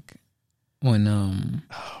think when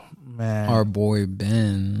man, our boy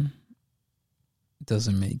Ben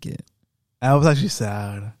doesn't make it? I was actually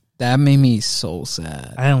sad. That made me so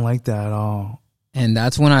sad. I didn't like that at all. And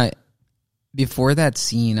that's when before that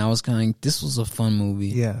scene, I was kind of like, this was a fun movie.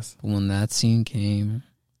 Yes. But when that scene came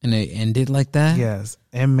and it ended like that, yes,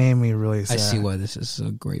 it made me really sad. I see why this is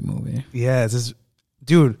a great movie. Yes,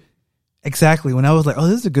 dude, exactly. When I was like, oh,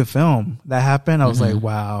 this is a good film, that happened, I was like,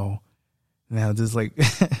 wow. Now this like,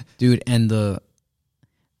 dude, and the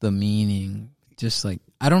meaning, just like,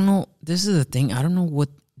 I don't know. This is the thing. I don't know what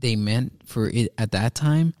they meant for it at that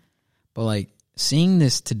time, but like seeing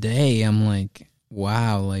this today, I'm like,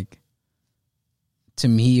 wow, like. To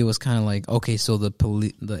me, it was kind of like, okay, so the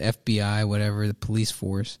FBI, whatever, the police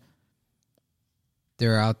force,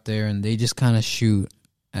 they're out there and they just kind of shoot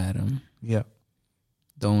at him. Yeah.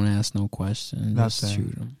 Don't ask no questions. Just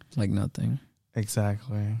shoot him. Like nothing.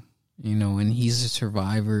 Exactly. And he's a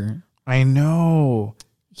survivor. I know.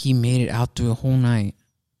 He made it out through the whole night.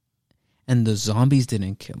 And the zombies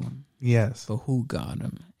didn't kill him. Yes. But who got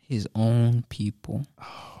him? His own people.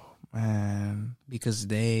 Oh, man. Because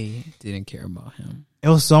they didn't care about him. It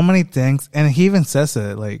was so many things. And he even says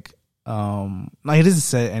it, like, no, he doesn't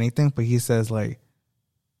say anything, but he says, like,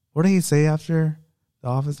 what did he say after the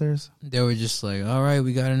officers? They were just like, all right,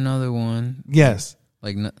 we got another one. Yes.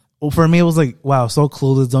 Like, well, for me, it was like, wow, so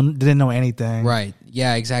clueless, didn't know anything. Right.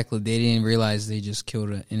 Yeah, exactly. They didn't realize they just killed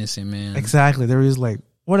an innocent man. Exactly. They were just like,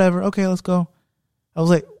 whatever, okay, let's go. I was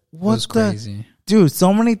like, what was crazy. Dude,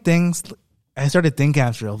 so many things. I started thinking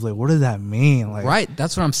after. I was like, what does that mean? Like, right.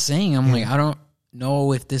 That's what I'm saying. I'm like, I don't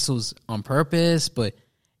know if this was on purpose, but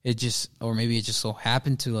it just, or maybe it just so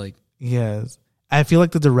happened to like. Yes. I feel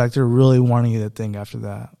like the director really wanted you to think after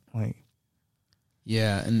that. Like.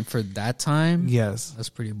 Yeah. And for that time. Yes. That's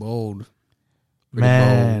pretty bold.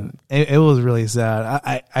 Man, it was really sad.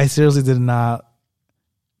 I seriously didn't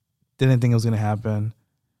think it was going to happen.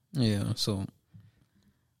 Yeah. So.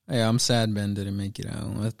 Yeah, I'm sad Ben didn't make it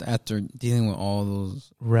out after dealing with all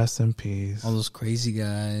those. Rest in peace. All those crazy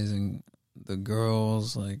guys and the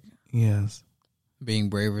girls, like. Yes. Being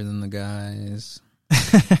braver than the guys.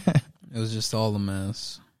 It was just all a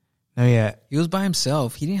mess. No, yeah, He was by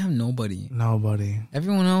himself. He didn't have nobody. nobody.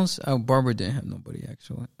 Everyone else, Barbara didn't have nobody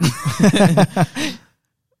actually.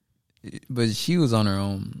 But she was on her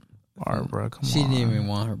own. Barbara, come She on. didn't even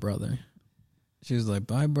want her brother. She was like,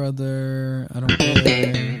 "Bye, brother. I don't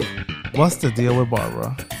care." What's the deal with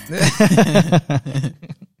Barbara?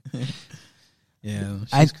 Yeah,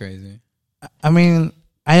 she's crazy. I mean,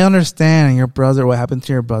 I understand your brother. What happened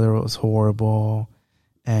to your brother was horrible,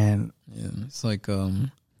 and Yeah, it's like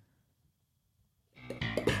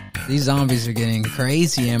these zombies are getting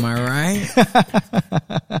crazy. Am I right?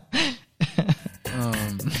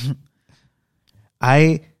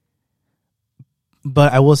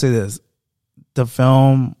 But I will say this: the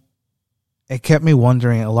film, it kept me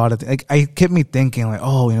wondering a lot of. It kept me thinking, like,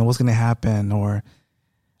 oh, you know, what's gonna happen, or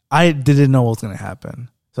I didn't know what was gonna happen.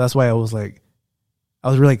 So that's why I was like, I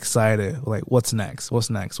was really excited. Like, what's next? What's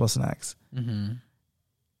next? What's next? Mm-hmm.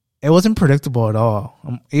 It wasn't predictable at all.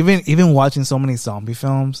 Even watching so many zombie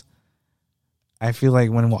films, I feel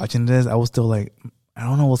like when watching this, I was still like, I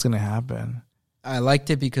don't know what's gonna happen. I liked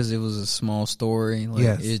it because it was a small story. Like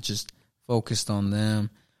Yes. it just focused on them.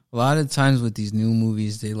 A lot of times with these new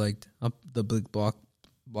movies, they like the big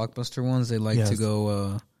blockbuster ones. They like to Yes.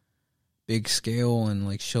 go big scale and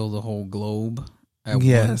like show the whole globe at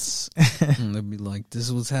Yes. once. And they'd be like, "This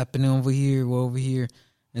is what's happening over here, over here."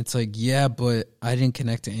 And it's like, yeah, but I didn't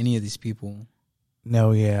connect to any of these people.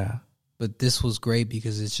 No, yeah. But this was great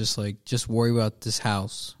because it's just like, just worry about this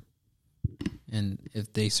house and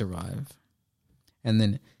if they survive. And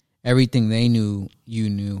then everything they knew, you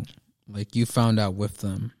knew. Like, you found out with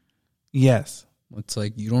them. Yes. It's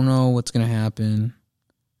like, you don't know what's going to happen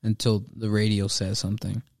until the radio says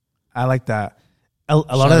something. I like that. A lot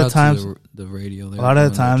Shout of the out to times, the radio. a lot of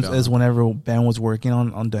the times is whenever Ben was working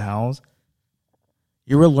on the house,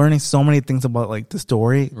 you were learning so many things about like the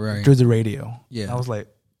story Right. through the radio. Yeah. I was like,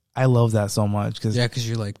 I love that so much because Yeah, because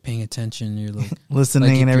you're like paying attention. You're like listening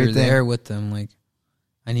like if and you're everything. there with them, like,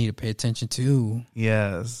 I need to pay attention too,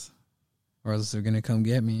 Yes. or else they're going to come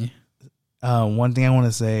get me. One thing I want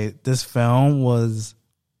to say, this film was,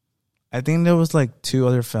 I think there was like 2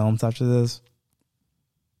 other films after this.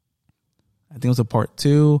 I think it was a part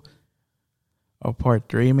 2 or part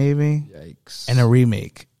 3 maybe, Yikes. and a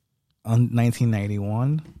remake on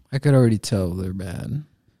 1991. I could already tell they're bad.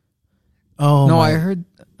 Oh no, my- I heard.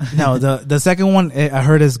 no, the second one I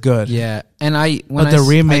heard is good. Yeah, and I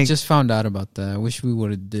just found out about that. I wish we would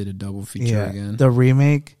have did a double feature again. The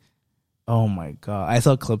remake. Oh my god! I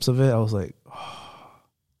saw clips of it. I was like, oh.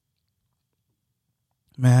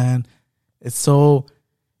 Man, it's so.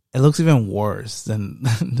 It looks even worse than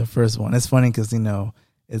the first one. It's funny because, you know,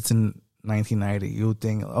 it's in 1990. You would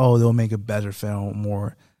think, oh, they'll make a better film,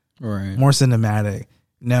 more cinematic.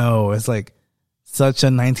 No, it's like such a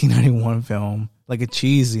 1991 film, like a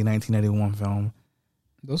cheesy 1991 film.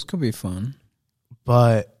 Those could be fun,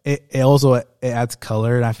 but it also it adds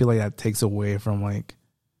color, and I feel like that takes away from like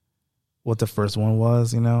what the first one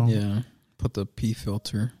was. You know? Yeah. Put the P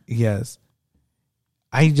filter. Yes.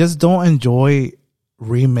 I just don't enjoy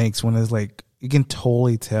remakes when it's like you can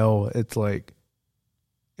totally tell it's like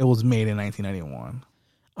it was made in 1991.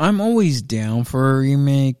 I'm always down for a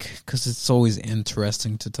remake because it's always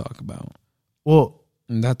interesting to talk about. Well,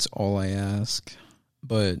 and that's all I ask.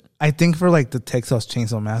 But I think for like the Texas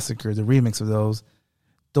Chainsaw Massacre, the remakes of those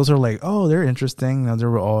are like, oh, they're interesting. Now they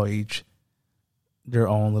were all each their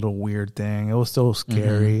own little weird thing. It was so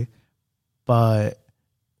scary, but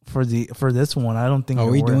for this one, I don't think. Are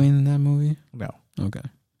we doing that movie? No. Okay.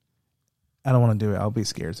 I don't want to do it. I'll be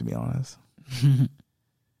scared, to be honest.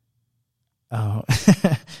 I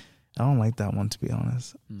don't like that one, to be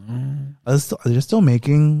honest. No. Are they still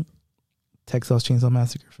making Texas Chainsaw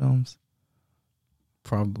Massacre films?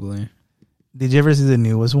 Probably. Did you ever see the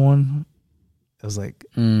newest one? It was like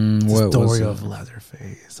the what was story it? of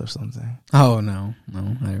Leatherface or something. Oh no,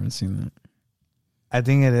 I haven't seen that. I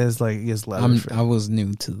think it is like yes, Leatherface. I was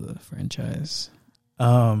new to the franchise.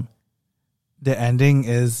 The ending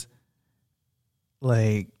is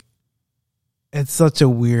like it's such a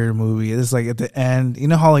weird movie. It's like at the end, you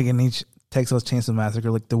know how like in each Texas Chainsaw Massacre,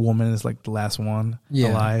 like the woman is like the last one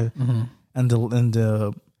alive, and in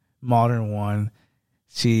the modern one,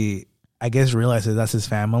 she I guess realizes that's his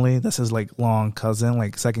family. That's his like long cousin,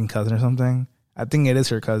 like second cousin or something. I think it is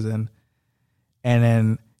her cousin, and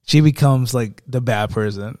then she becomes like the bad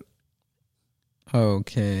person.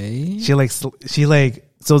 Okay. She like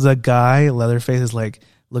so the guy Leatherface is like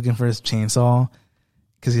looking for his chainsaw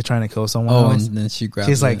because he's trying to kill someone else. And then she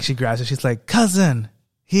grabs She grabs it. She's like, cousin,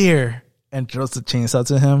 here, and throws the chainsaw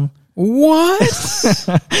to him. What?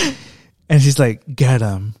 And she's like, get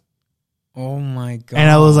him. Oh my god! And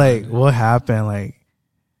I was like, what happened? Like,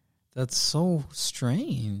 that's so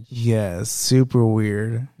strange. yeah, super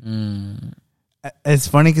weird. Mm. It's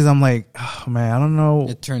funny because I'm like, oh man, I don't know.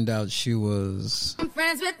 It turned out she was. I'm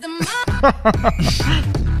friends with the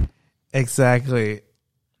mom. Exactly.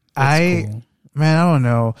 That's cool. Man, I don't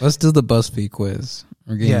know. Let's do the BuzzFeed quiz.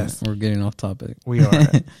 We're getting off topic. We are.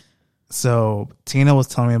 So Tina was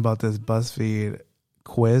telling me about this BuzzFeed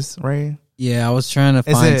quiz, right? Yeah, I was trying to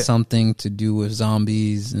Is find it- something to do with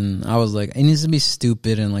zombies, and I was like, it needs to be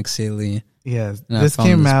stupid and like silly. Yes. And This I found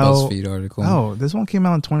came this out. BuzzFeed article. Oh, this one came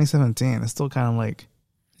out in 2017. It's still kind of like.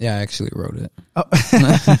 Yeah, I actually wrote it. Oh.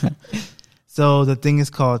 So the thing is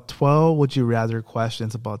called 12 Would You Rather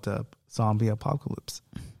Questions About the Zombie Apocalypse.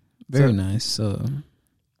 Very nice. Fun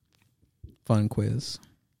quiz.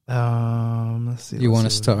 Let's see. You want to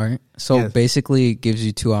let's see. start? So Yes. basically, it gives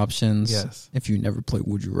you two options. Yes. If you never played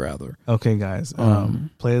Would You Rather. Okay, guys. Um,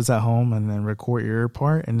 Play this at home and then record your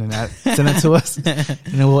part and then send it to us, and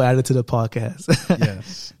then we'll add it to the podcast.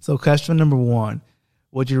 Yes. So, question number 1: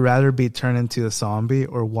 Would you rather be turned into a zombie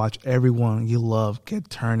or watch everyone you love get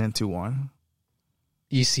turned into one?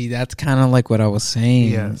 You see, that's kind of like what I was saying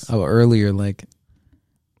Yes. earlier. Like,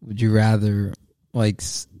 would you rather, like,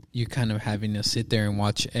 you kind of having to sit there and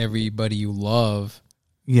watch everybody you love,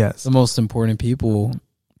 Yes. the most important people,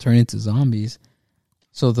 turn into zombies?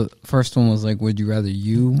 So the first one was like, would you rather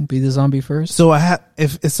you be the zombie first? So I have.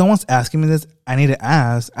 If someone's asking me this, I need to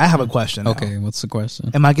ask. I have a question. now. Okay, what's the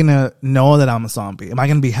question? Am I gonna know that I'm a zombie? Am I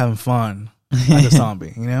gonna be having fun as a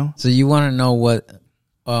zombie? You know? So you want to know what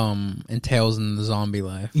entails in the zombie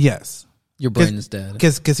life? Yes. Your brain is dead.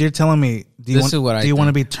 Because you're telling me, do you This is what I want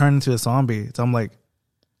to think. be turned into a zombie? So I'm like,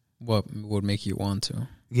 What would make you want to?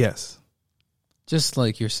 yes. Just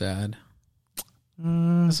like you're sad.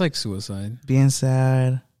 It's like suicide. Being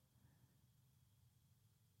sad.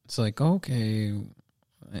 It's like, okay,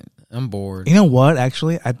 I'm bored. You know what?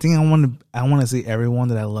 Actually, I think I want to see everyone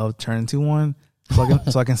that I love turn into one,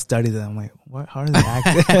 so I can study them. Like, what? How do they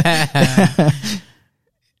act?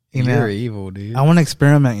 You know, You're evil, dude. I want to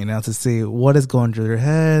experiment. You know, to see what is going through their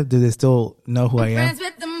head. Do they still know who I am? Friends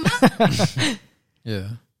with the mom.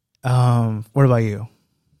 Yeah. What about you?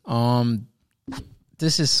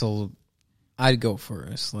 This is so. I'd go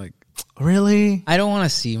first. Like, Really? I don't want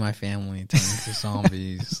to see my family turn into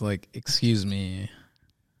zombies. Like, excuse me.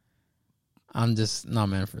 I'm just not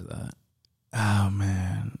meant for that. Oh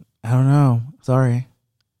man, I don't know. Sorry.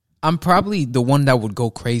 I'm probably the one that would go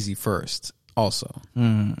crazy first. Also,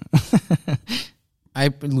 I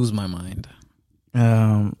lose my mind.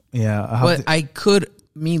 Yeah. But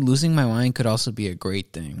me losing my mind could also be a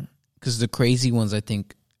great thing because the crazy ones I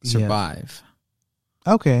think survive.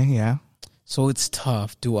 Okay. Yeah. So it's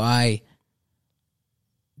tough. Do I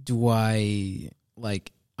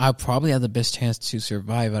like? I probably have the best chance to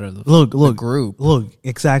survive out of the group. Look,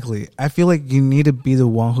 exactly. I feel like you need to be the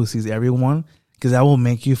one who sees everyone because that will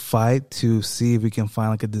make you fight to see if we can find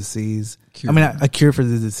like a disease. Cure. I mean, a cure for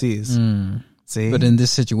the disease. See, But in this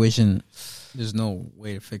situation, there's no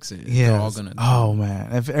way to fix it. yeah. They're all gonna. Oh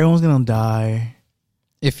man, if everyone's gonna die.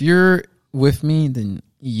 If you're with me, then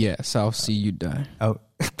yes, I'll see you die. Oh,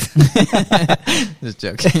 Just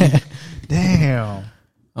joking. damn.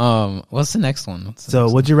 What's the next one? So,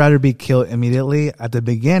 would you rather be killed immediately at the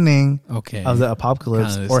beginning Okay. of the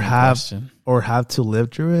apocalypse, Kinda the or same have question. to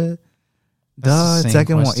live through it? That's the Duh. same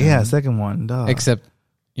Second question. one. Yeah, second one. Duh. Except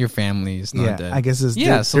your family is not yeah, dead. I guess it's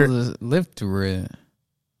so live through it.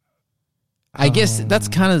 I guess that's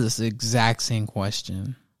kind of the exact same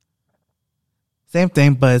question. same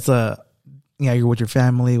thing, but it's you're with your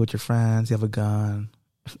family, with your friends, you have a gun.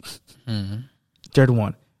 Third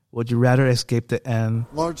one. Would you rather escape the end?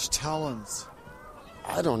 Large talons.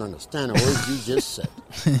 I don't understand a word you just said.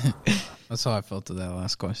 That's how I felt to that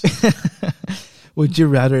last question. Would you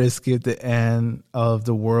rather escape the end of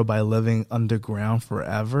the world by living underground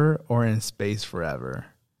forever or in space forever?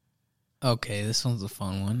 Okay, this one's a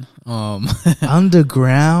fun one.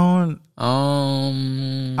 Underground?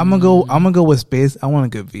 I'm I'm gonna go with space. I want a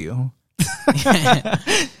good view.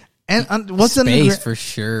 And what's space underground? for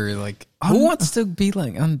sure. Like, who wants to be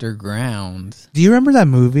like underground? Do you remember that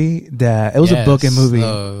movie? That it was a book and movie.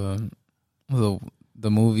 The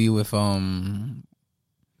movie with Do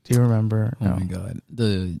you remember? Oh my god,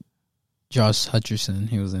 the Josh Hutcherson.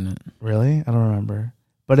 He was in it. Really? I don't remember.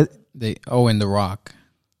 But it. And The Rock.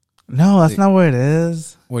 No, that's not what it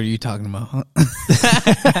is. What are you talking about?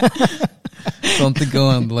 Something go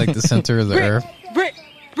on like the center of the earth.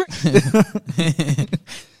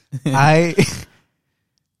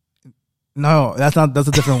 No, that's not. That's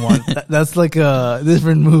a different one. That's like a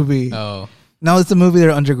different movie. Oh, No, it's a movie.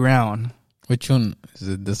 They're underground. Which one is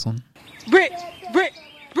it? This one? Brick.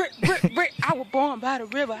 I was born by the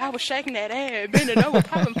river. I was shaking that ass, bending over,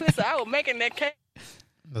 popping pussy. I was making that cake.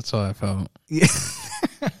 That's how I felt. Yeah.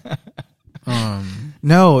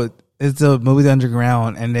 No, it's the movie The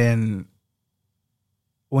Underground, and then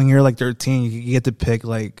when you're like 13, you get to pick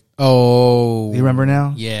like. Oh, you remember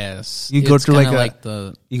now? Yes. You go through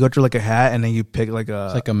you go through like a hat, and then you pick like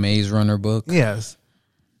it's like a Maze Runner book. Yes.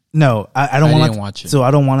 No, I don't want to watch it. So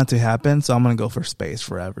I don't want it to happen. So I'm gonna go for Space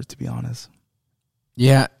Forever, to be honest.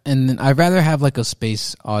 Yeah, and then I'd rather have like a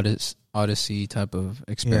space odyssey type of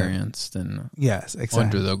experience than yes, exactly.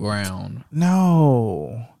 Under the Ground.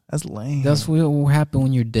 No, that's lame. That's what will happen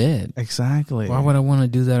when you're dead. Exactly. Why would I want to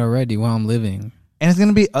do that already while I'm living? And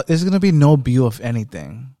it's gonna be no view of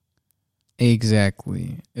anything.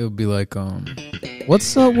 Exactly. It would be like,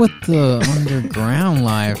 what's up with the underground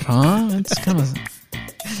life, huh? It's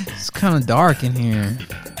kind of dark in here.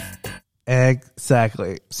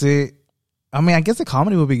 Exactly. See, I mean, I guess a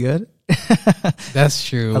comedy would be good. That's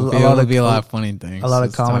true. It would be a lot of funny things. A lot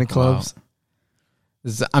of comedy clubs.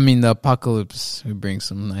 I mean, the apocalypse would bring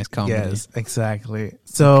some nice comedy. Yes, exactly.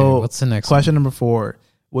 So, okay, what's the next question? one? Number 4.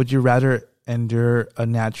 Would you rather endure a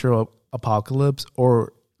natural apocalypse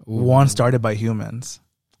or one started by humans?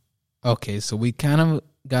 Okay, so we kind of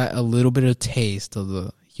got a little bit of taste of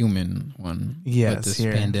the human one. Yes, with this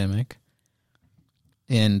here. pandemic.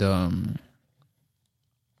 And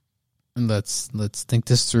let's think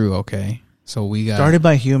this through, okay? So we got started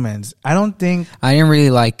by humans. I didn't really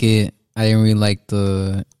like it. I didn't really like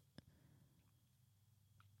the.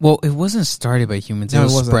 Well, it wasn't started by humans. No, it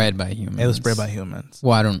was spread by humans. It was spread by humans.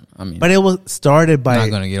 Well, but it was started by. I'm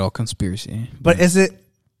not gonna get all conspiracy. But is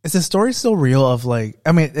the story still real? Of like,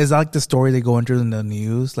 I mean, is that like the story they go into in the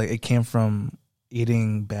news? Like, it came from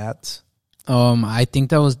eating bats. I think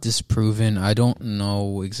that was disproven. I don't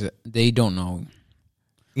know. They don't know.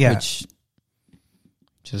 Yeah. Which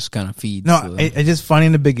just kind of feeds. No, it's just funny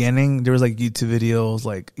in the beginning. There was like YouTube videos,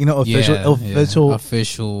 like,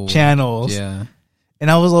 official channels. Yeah. And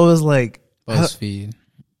I was always like, BuzzFeed.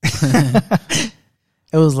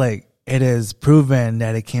 It was like, it is proven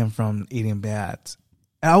that it came from eating bats.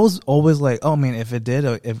 And I was always like, oh man, if it did,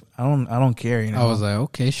 if I don't care. You know, I was like,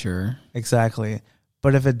 okay, sure, exactly.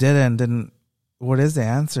 But if it didn't, then what is the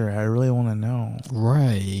answer? I really want to know.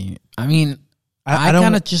 Right. I mean, I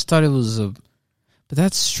kind of just thought it was but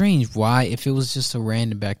that's strange. Why, if it was just a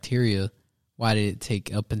random bacteria, why did it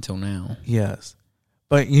take up until now? Yes.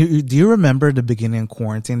 But do you remember the beginning of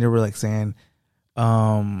quarantine? They were like saying,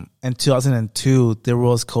 in 2002 there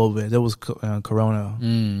was COVID, there was Corona.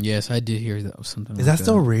 Yes, I did hear that was something. Is that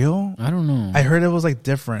still real? I don't know. I heard it was like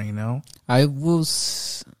different. You know, I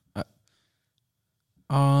was.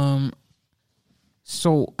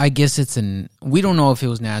 So I guess we don't know if it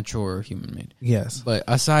was natural or human made. Yes, but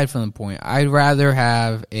aside from the point, I'd rather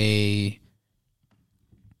have a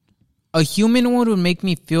human one would make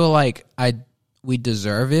me feel like we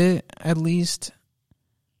deserve it at least.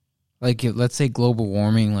 Like, let's say global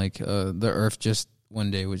warming, like the Earth just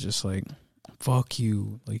one day was just like, fuck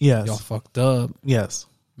you, like, yes, y'all fucked up. Yes,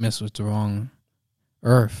 mess with the wrong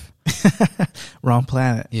Earth, wrong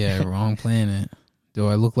planet. Yeah, wrong planet. Do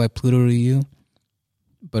I look like Pluto to you?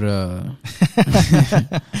 But I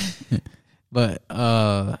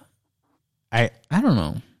don't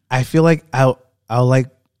know. I feel like I'll like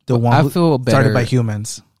the one I feel better. Started by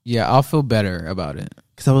humans. Yeah, I'll feel better about it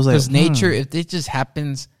because I was like, nature. If it just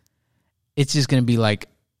happens, it's just gonna be like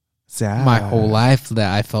sad. My whole life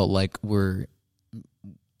that I felt like I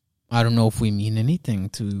don't know if we mean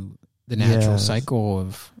anything to the natural cycle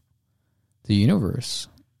of the universe.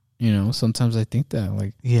 You know, sometimes I think that,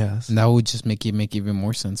 like, yes, and that would just make even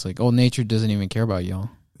more sense. Like, oh, nature doesn't even care about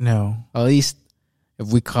y'all. No, at least if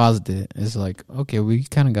we caused it, it's like, okay, we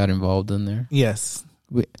kind of got involved in there. Yes,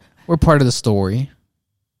 we're part of the story.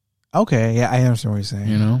 Okay, yeah, I understand what you're saying.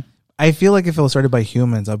 You know, I feel like if it was started by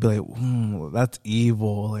humans, I'd be like, that's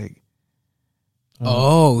evil. Like,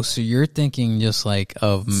 oh, so you're thinking just like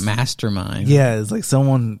of mastermind? Yeah, it's like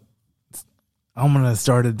someone. I'm gonna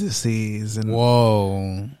start a disease and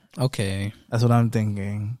whoa. Okay, that's what I'm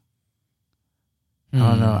thinking. I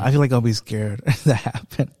don't know. I feel like I'll be scared if that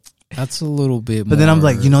happens. That's a little bit. But then I'm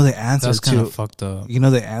like, the answer. That's kind of fucked up. You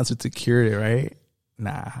know the answer to cure it, right?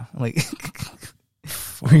 Nah, like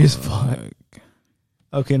we're just fuck.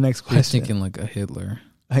 Okay, next question. I was thinking like a Hitler.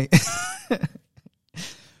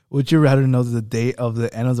 Would you rather know the date of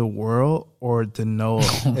the end of the world or to know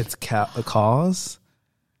its cause?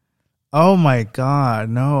 Oh my God,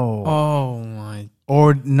 no. Oh my.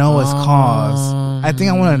 Or know its cause. I think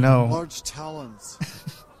I want to know. Large talons.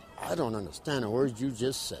 I don't understand a word you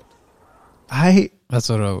just said. That's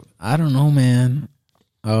what I don't know, man.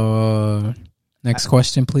 Next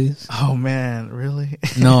question, please. Oh man, really?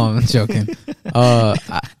 No, I'm joking.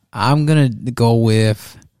 I'm gonna go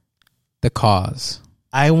with the cause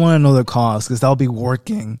I want to know the cause because that'll be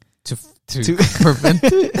working to prevent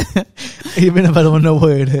it. even if I don't know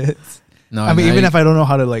what it is. No, I mean, even if I don't know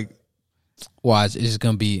how to like watch, it's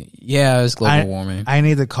gonna be it's global warming. I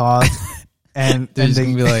need the cause, and There's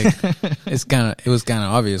and gonna be like it was kind of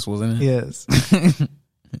obvious, wasn't it? yes.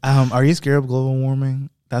 Are you scared of global warming?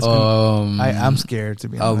 That's I'm scared to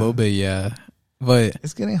be honest. A little bit, yeah, but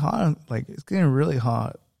it's getting hot. Like it's getting really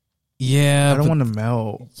hot. Yeah, I don't want to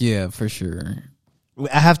melt. Yeah, for sure.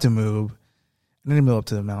 I have to move. I need to move up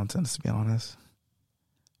to the mountains. To be honest,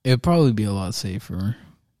 it'd probably be a lot safer.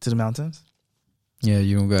 To the mountains. Yeah,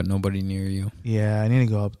 you don't got nobody near you. Yeah, I need to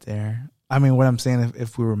go up there. I mean, what I'm saying,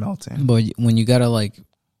 if we were melting, but when you gotta like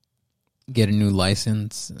get a new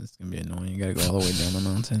license, it's gonna be annoying. You gotta go all the way down the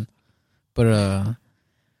mountain. But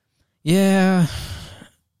yeah,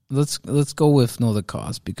 let's go with know the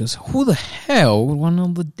cause because who the hell would want to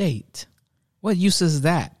know the date? What use is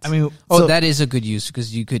that? I mean, that is a good use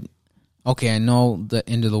because you could. Okay, I know the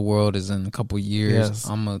end of the world is in a couple years. Yes.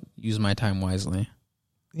 I'm gonna use my time wisely.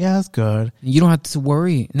 Yeah, that's good. You don't have to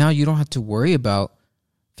worry. Now you don't have to worry about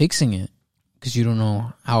fixing it because you don't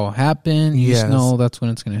know how it happened. You just know that's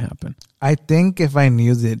when it's going to happen. I think if I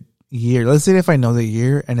knew the year, let's say if I know the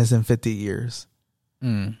year and it's in 50 years,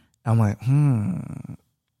 I'm like,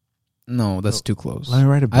 No, that's too close. Let me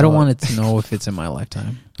write a book. I don't want it to know if it's in my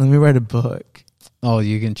lifetime. Let me write a book. Oh,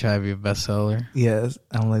 you can try to be a bestseller? Yes.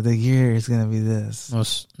 I'm like, the year is going to be this.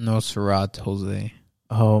 No Surat Jose.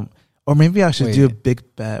 Or maybe I should do a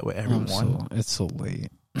big bet with everyone. It's so late.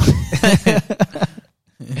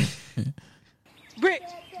 Brick.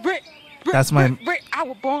 That's my. Brick. I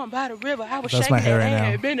was born by the river. I was That's shaking my hair that right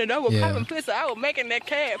ass, now. bending over, popping pussy. I was making that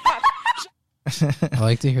cat pop. I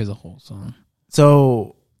like to hear the whole song.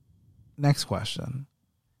 So, next question.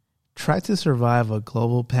 Try to survive a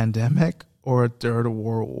global pandemic or a third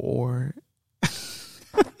world war.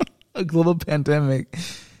 A global pandemic.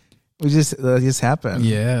 Just happened.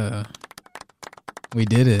 Yeah. We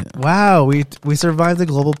did it. Wow, we survived the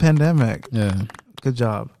global pandemic. Yeah. Good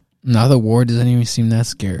job. Now the war doesn't even seem that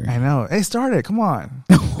scary. I know. Hey, start it. Come on.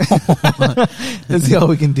 Let's see how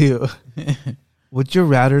we can do. Would you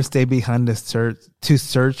rather stay behind to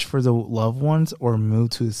search for the loved ones or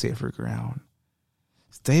move to a safer ground?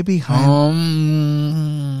 Stay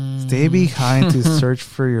behind. Stay behind to search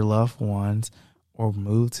for your loved ones or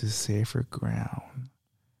move to safer ground.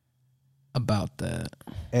 About that.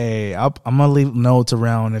 Hey, I'm gonna leave notes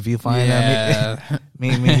around if you find that.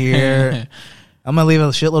 Meet me here. I'm gonna leave a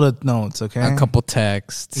shitload of notes. Okay, a couple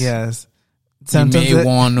texts. Yes. You may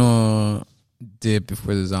want to dip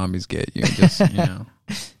before the zombies get you. Just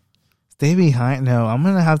stay behind. No, I'm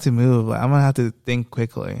gonna have to move. I'm gonna have to think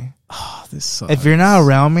quickly. Oh, this sucks. If you're not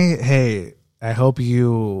around me, hey, I hope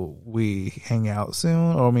we hang out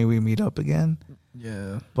soon, or maybe we meet up again.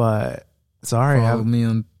 Yeah, but sorry, follow me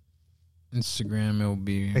on Instagram. It'll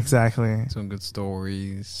be exactly some good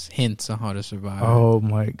stories, hints on how to survive. Oh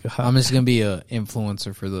my god! I'm just gonna be an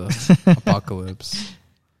influencer for the apocalypse.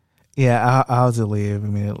 Yeah, I'll have to leave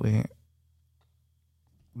immediately.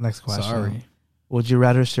 Next question. Sorry. Would you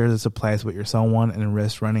rather share the supplies with your someone and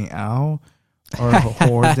risk running out, or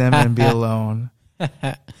hoard them and be alone?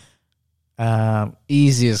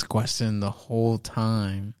 Easiest question the whole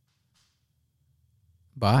time.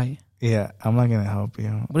 Bye. Yeah, I'm not gonna help you.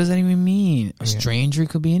 What does that even mean? A stranger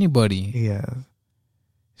could be anybody. Yeah.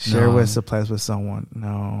 Share with supplies with someone.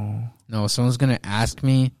 No, if someone's gonna ask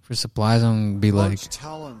me for supplies, I'm gonna be like,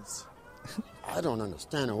 talents. I don't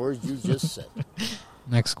understand the words you just said.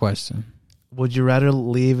 Next question. Would you rather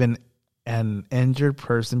leave an injured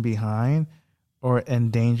person behind or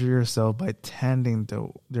endanger yourself by tending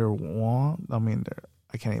to their want? I mean,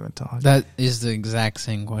 I can't even talk. That is the exact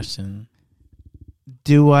same question.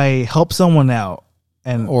 Do I help someone out?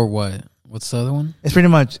 Or what? What's the other one? It's pretty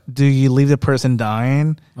much, do you leave the person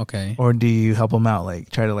dying? Okay. Or do you help them out? Like,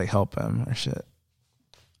 try to like help them or shit?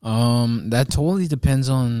 That totally depends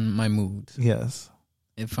on my mood. Yes.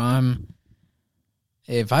 If I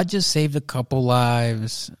just saved a couple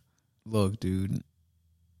lives, look, dude,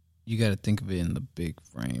 you got to think of it in the big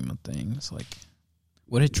frame of things. Like,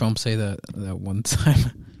 what did Trump say that one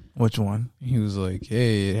time? Which one? He was like,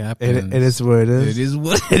 hey, it happens. It is what it is. It is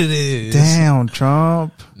what it is. Damn,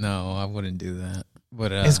 Trump. No, I wouldn't do that.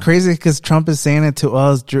 But it's crazy because Trump is saying it to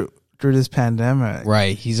us through this pandemic.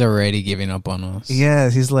 Right. He's already giving up on us.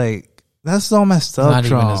 Yes, he's like, that's so messed up,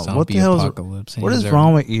 Trump. What the hell what is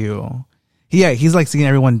wrong with you? he's like seeing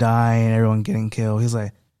everyone die and everyone getting killed. He's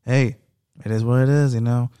like, hey, it is what it is, you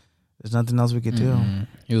know. There's nothing else we could do.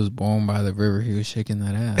 He was born by the river. He was shaking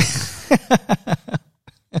that ass.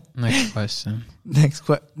 Next question.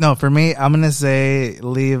 No, for me, I'm gonna say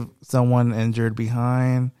leave someone injured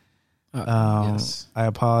behind. Yes. I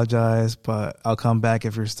apologize, but I'll come back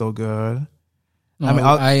if you're still good. No, I mean,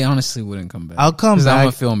 I honestly wouldn't come back. I'll come back. I'm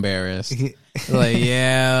gonna feel embarrassed. Like,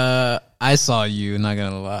 yeah, I saw you. Not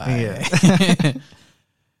gonna lie. Yeah.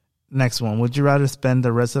 Next one. Would you rather spend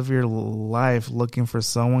the rest of your life looking for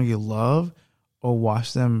someone you love or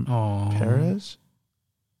watch them perish?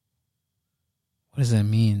 What does that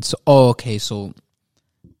mean? So, okay. So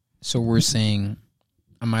we're saying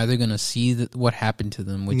I'm either going to see what happened to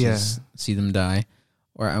them, which is see them die,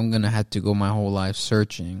 or I'm going to have to go my whole life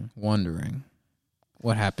searching, wondering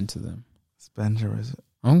what happened to them. Spend your rest.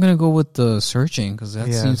 I'm going to go with the searching because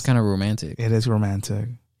that seems kind of romantic. It is romantic.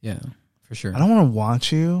 Yeah, for sure. I don't want to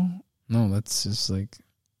watch you. No, that's just like,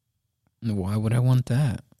 why would I want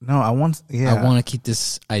that? No, I want to keep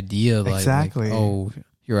this idea exactly. Like, oh,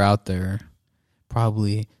 you're out there,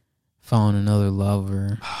 probably found another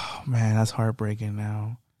lover. Oh man, that's heartbreaking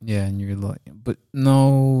now. Yeah, and you're like, but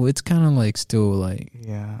no, it's kind of like still like,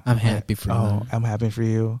 yeah, I'm happy for them. I'm happy for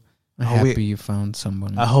you. I'm happy you found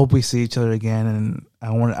someone. I hope we see each other again, and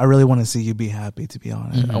I really want to see you be happy. To be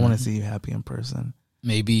honest, I want to see you happy in person.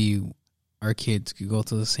 Maybe our kids could go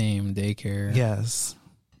to the same daycare. Yes.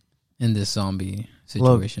 In this zombie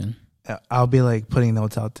situation. Look, I'll be like putting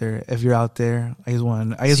notes out there. If you're out there, I just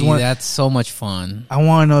want. That's so much fun. I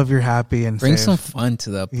want to know if you're happy and bring safe. some fun to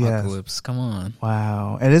the apocalypse. Yes. Come on.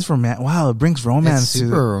 Wow, it is romantic. Wow, it brings romance. It's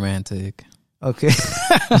super romantic. Okay.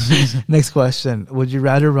 Next question: would you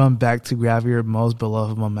rather run back to grab your most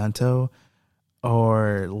beloved memento,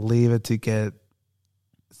 or leave it to get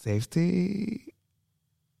safety?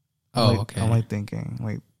 Okay. I'm like thinking,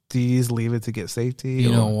 like, do you just leave it to get safety?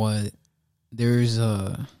 You know what? There's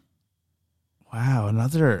a... Wow,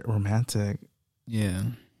 another romantic... Yeah.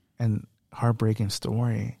 And heartbreaking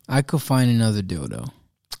story. I could find another dildo.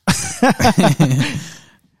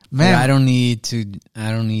 Man, I don't need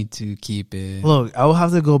to keep it. Look, I will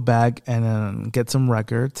have to go back and get some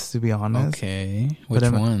records, to be honest. Okay. Which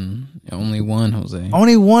one? Only one, Jose.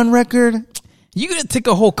 Only one record? You gonna take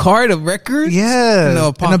a whole cart of records? Yeah, in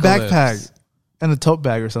a backpack, in a tote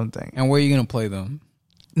bag or something. And where are you gonna play them?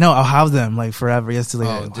 No, I'll have them like forever. Just so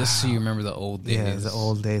you remember the old days. Yeah, the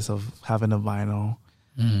old days of having a vinyl.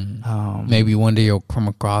 Maybe one day you'll come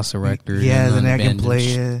across a record. Yeah, then I can play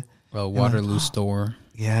it. A Waterloo store.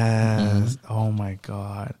 Yes. Oh my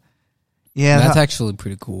god. Yeah, that's actually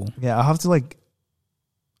pretty cool. Yeah, I'll have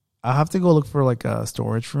to go look for like a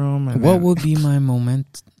storage room. And what would be my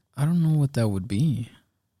moment? I don't know what that would be.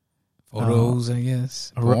 Photos, I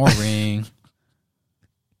guess. Boring.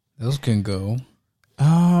 Those can go.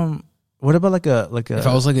 What about like a? If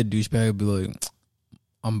I was like a douchebag, I'd be like,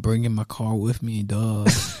 I'm bringing my car with me, duh.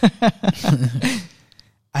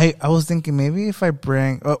 I was thinking maybe if I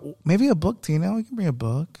bring maybe a book, Tina. We can bring a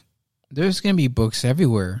book. There's gonna be books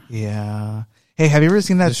everywhere. Yeah. Hey, have you ever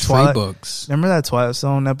seen that Twilight books? Remember that Twilight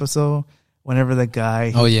Zone episode? Whenever the guy,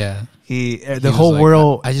 the whole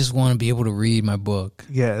world. I just want to be able to read my book.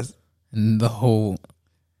 Yes. And the whole,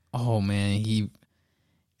 and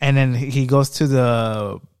then he goes to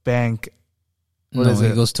the bank. He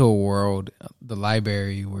goes to a world, the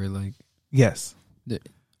library, where like, yes,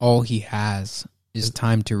 all he has is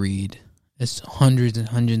time to read. It's hundreds and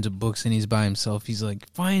hundreds of books, and he's by himself. He's like,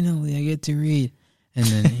 finally, I get to read. And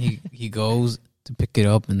then he goes to pick it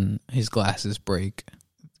up, and his glasses break.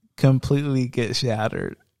 Completely get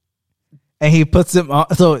shattered. And he puts them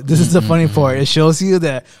on. So this is the funny part. It shows you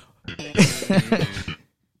that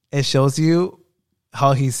it shows you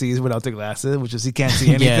how he sees without the glasses, which is he can't see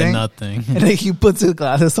anything. Yeah, nothing. And then he puts his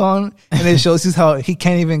glasses on, and it shows you how he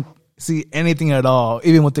can't even see anything at all,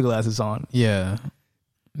 even with the glasses on. Yeah.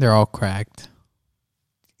 They're all cracked.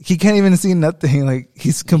 He can't even see nothing. Like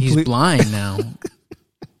he's blind now.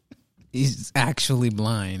 He's actually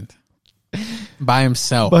blind. By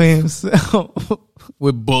himself.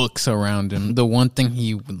 With books around him. The one thing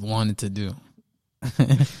he wanted to do.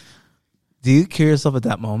 Do you kill yourself at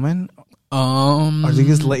that moment? Or do you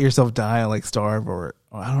just let yourself die, like starve, or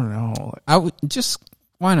I don't know. I would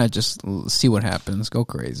why not just see what happens? Go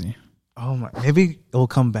crazy. Oh my! Maybe it will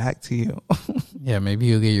come back to you. Yeah, maybe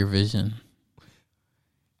you'll get your vision.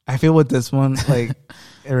 I feel with this one, like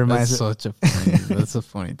it reminds. That's a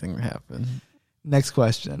funny thing to happen. Next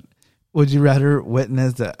question: would you rather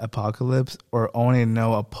witness the apocalypse or only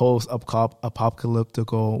know a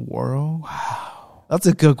post-apocalyptic world? Wow, that's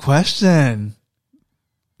a good question.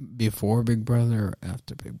 before Big Brother or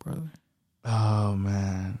after Big Brother? Oh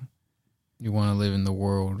man. You want to live in the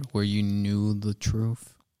world where you knew the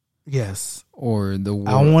truth, Yes. or the world?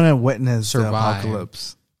 I want to witness the survive.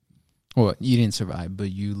 apocalypse. Well, you didn't survive,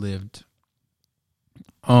 but you lived.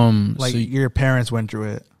 Like so, your parents went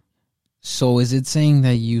through it. so is it saying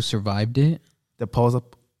that you survived it? The pose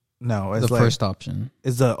up. No, it's The like, first option.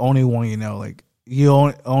 it's the only one you know. Like you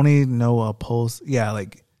only know a post. Yeah,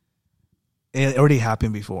 like it already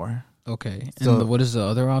happened before. Okay. So- And what is the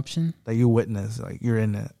other option? That you witness. Like you're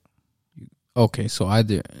in it. Okay, so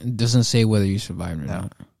either it doesn't say whether you survived or No.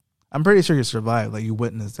 not. I'm pretty sure you survived. Like you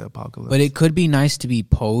witnessed the apocalypse. But it could be nice to be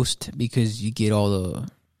post because you get all the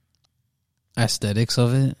aesthetics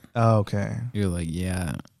of it. Oh, okay. You're like,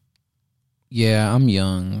 yeah, I'm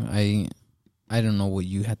young. I don't know what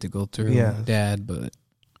you had to go through, Yes. Dad, but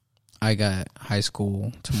I got high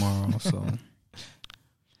school tomorrow, so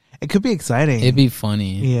It could be exciting. it'd be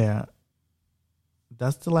funny. Yeah.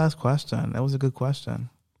 That's the last question. That was a good question.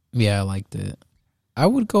 Yeah, I liked it. I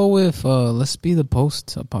would go with let's be the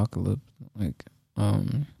post apocalypse. Like,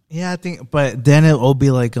 Yeah, I think, but then it will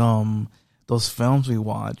be like those films we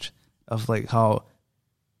watch of like how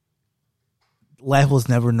life was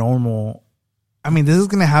never normal. I mean, this is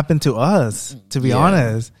gonna happen to us. To be Yeah.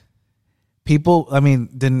 honest, people. I mean,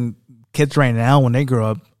 then kids right now when they grow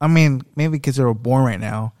up. I mean, maybe kids that are born right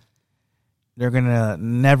now, they're gonna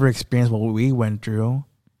never experience what we went through,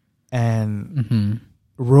 and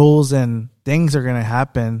rules and things are gonna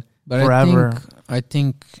happen but forever. I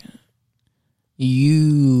think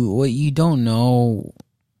what you don't know,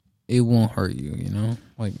 it won't hurt you. You know,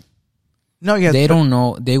 like No, yes, they but- don't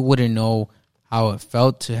know. They wouldn't know how it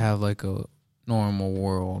felt to have like a normal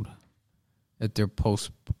world if they're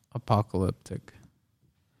post-apocalyptic.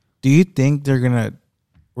 Do you think we're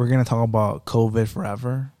gonna talk about COVID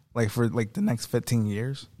forever, like for like the next 15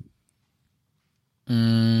 years?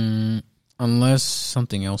 Unless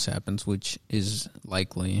something else happens, which is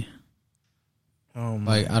likely. Oh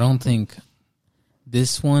my! Like, I don't think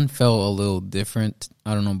this one felt a little different.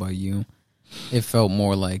 I don't know about you. It felt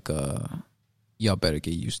more like, y'all better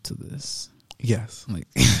get used to this. Yes. Like,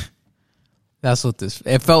 that's what this.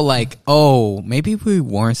 It felt like. Oh, maybe we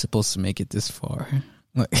weren't supposed to make it this far.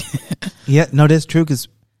 Like, Yeah, no, that's true. Because,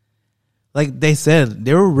 like they said,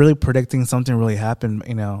 they were really predicting something really happened.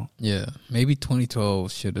 You know, yeah, maybe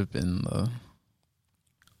 2012 should have been the.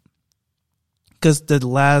 because the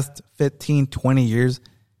last 15, 20 years,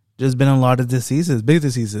 there's been a lot of diseases. Big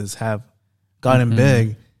diseases have gotten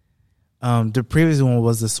big. The previous one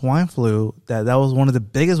was the swine flu. That was one of the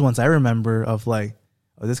biggest ones I remember. Of like,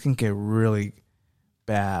 oh, this can get really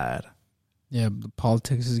bad. Yeah, the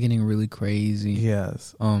politics is getting really crazy.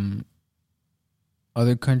 Yes.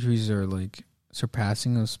 Other countries are like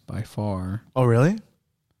surpassing us by far. Oh, really?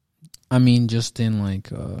 I mean, just in like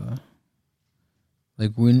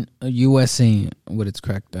when U.S. ain't what it's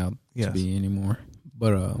cracked out Yes. to be anymore.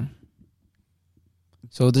 But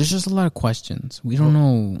so there's just a lot of questions. We don't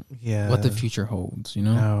know Yeah. what the future holds. You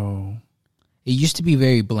know, No. it used to be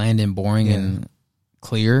very bland and boring Yeah. and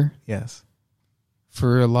clear Yes.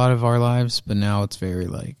 for a lot of our lives, but now it's very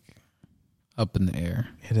like up in the air.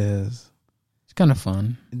 It is. It's kind of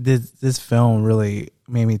fun. This film really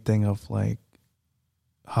made me think of like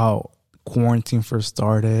how quarantine first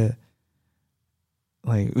started.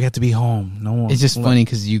 Like we had to be home. No one. It's just funny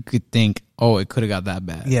because you could think, oh, it could have got that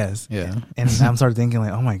bad. Yes. Yeah. And I'm started thinking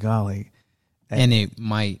like, oh my god, like. And it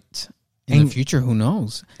might in And- the future. Who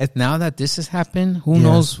knows? It- Now that this has happened, who Yes.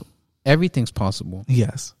 knows? Everything's possible.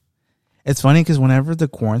 Yes. It's funny because whenever the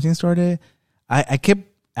quarantine started, I kept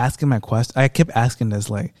asking my question. I kept asking this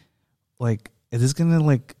like, is this gonna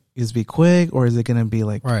like just be quick or is it gonna be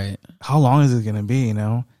like, Right. how long is it gonna be? You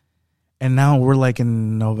know. And now we're like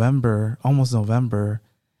in November, almost November,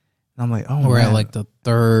 and I'm like, oh, We're man. at like the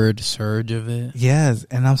third surge of it. Yes,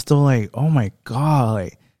 and I'm still like, oh my god,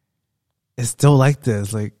 like it's still like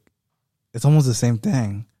this. Like it's almost the same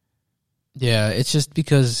thing. Yeah, it's just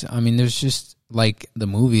because I mean, there's just like the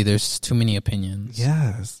movie. There's too many opinions.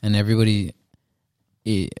 Yes. and everybody,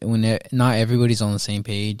 not everybody's on the same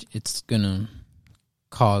page, it's gonna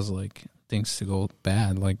cause like things to go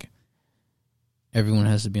bad. Like everyone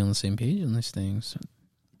has to be on the same page on these things.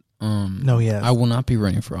 No, yes. I will not be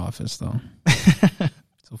running for office though.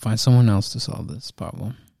 So find someone else to solve this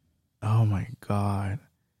problem. Oh my god.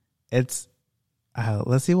 It's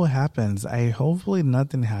let's see what happens. Hopefully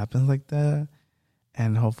nothing happens like that,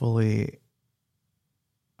 and hopefully,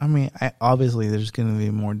 I mean, obviously there's gonna be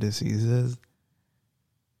more diseases.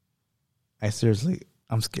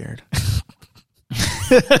 I'm scared.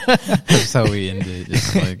 That's how we end it.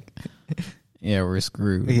 It's like, Yeah, we're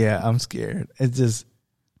screwed. Yeah, I'm scared. It's just,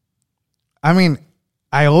 I mean,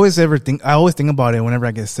 I always think about it whenever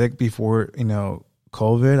I get sick before,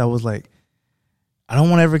 COVID. I was like, I don't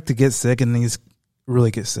want ever to get sick and then just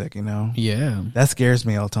really get sick, Yeah. That scares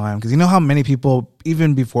me all the time. Because you know how many people,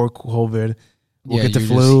 even before COVID, will get the you're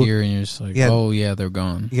flu. Just here and you're just like, oh, yeah, they're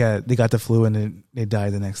gone. Yeah, they got the flu and then they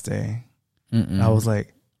died the next day. I was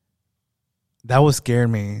like, that would scare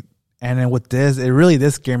me. And then with this, it really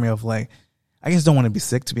did scare me of like, I just don't want to be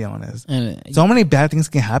sick, to be honest. And so many bad things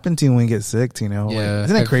can happen to you when you get sick, Yeah. Like,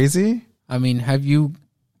 isn't it crazy? I mean,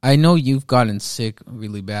 I know you've gotten sick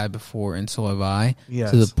really bad before, and so have I.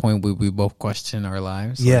 Yes. To the point where we both question our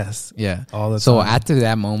lives. Like, Yes. yeah. All the time. So after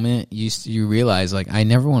that moment, you realize, like, I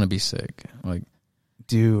never want to be sick. Like,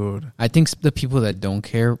 dude, I think the people that don't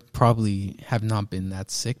care probably have not been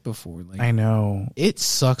that sick before. Like, I know. It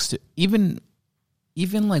sucks to even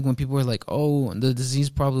like when people are like, oh, the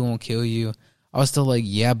disease probably won't kill you. I was still like,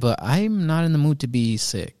 yeah, but I'm not in the mood to be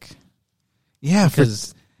sick. Yeah,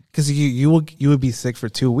 because you would be sick for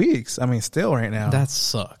 2 weeks. I mean, still right now. That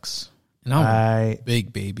sucks. And I'm a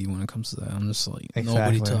big baby when it comes to that. I'm just like,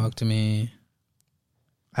 nobody talk to me.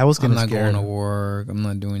 I was getting I'm not scared. going to work. I'm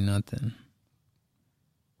not doing nothing.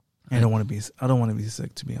 I don't want to be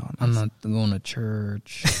sick, to be honest. I'm not going to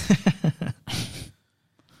church.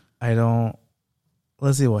 I don't.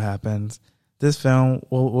 Let's see what happens. This film,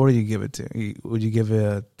 what do you give it to? Would you give it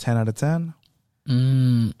a 10 out of 10?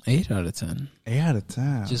 8 out of 10. 8 out of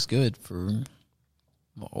 10. Just good for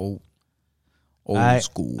old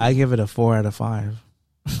school. I give it a 4 out of 5.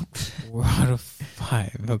 4 out of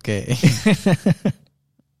 5. Okay.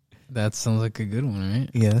 That sounds like a good one, right?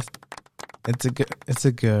 Yes. It's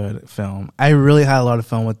a good film. I really had a lot of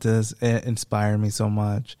fun with this. It inspired me so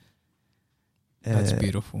much. That's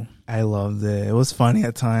beautiful. I loved it. It was funny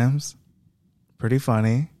at times. Pretty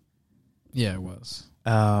funny. Yeah, it was.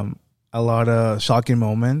 A lot of shocking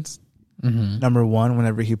moments. Mm-hmm. Number one,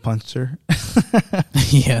 whenever he punched her.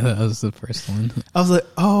 Yeah, that was the first one. I was like,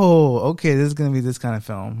 oh, okay, this is going to be this kind of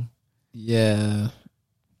film. Yeah.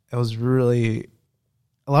 It was really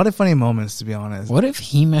a lot of funny moments, to be honest. What if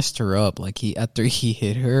he messed her up? Like, after he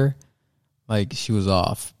hit her, like, she was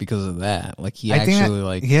off because of that. Like, I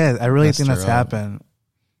really think that's happened.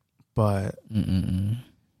 But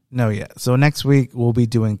no, yeah. So next week we'll be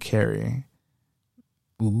doing Carrie.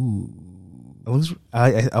 Ooh.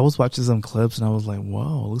 I was watching some clips and I was like,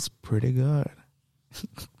 whoa, it looks pretty good.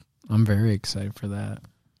 I'm very excited for that.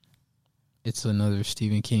 It's another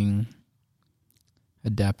Stephen King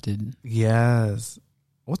adapted. Yes.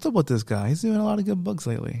 What's up with this guy? He's doing a lot of good books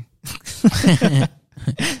lately.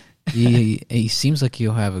 He seems like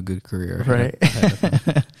he'll have a good career. Right.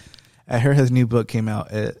 I heard his new book came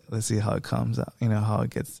out. Let's see how it comes out. How it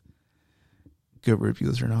gets good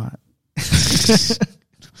reviews or not.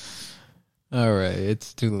 All right.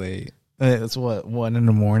 It's too late. It's 1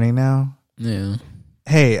 a.m. now? Yeah.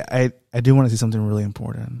 Hey, I do want to say something really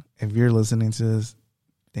important. If you're listening to this,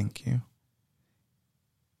 thank you.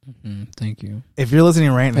 Thank you. If you're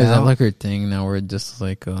listening right now, is that like our thing now? We're just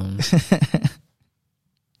like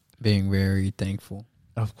being very thankful.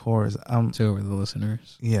 Of course, to the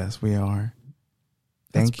listeners. Yes, we are.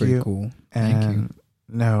 That's Thank pretty you. Cool. And thank you.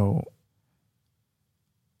 No.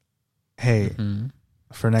 Hey,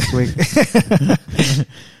 for next week.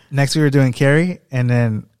 Next week we're doing Carrie, and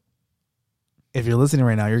then if you're listening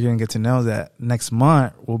right now, you're going to get to know that next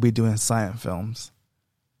month we'll be doing silent films.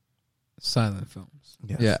 Silent films.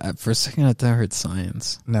 Yes. Yeah, for a second I thought I heard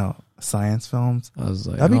science. No, science films. I was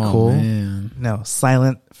like, that'd be cool. Man. No,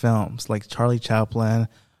 silent films like Charlie Chaplin,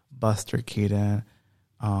 Buster Keaton.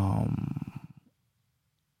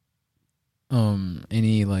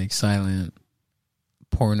 Any like silent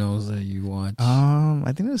pornos that you watch?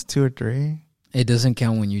 I think there's 2 or 3. It doesn't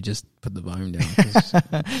count when you just put the volume down because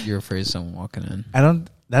you're afraid of someone walking in.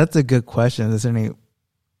 That's a good question. Is there any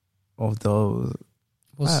of those?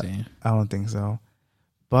 We'll see. I don't think so.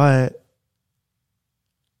 But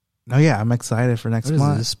no, yeah, I'm excited for next month. What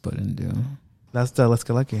does this button do? That's the Let's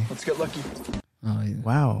Get Lucky. Let's get lucky. Oh, yeah.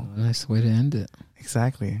 Wow. Nice way to end it.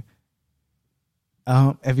 Exactly.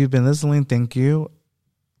 If you've been listening, thank you.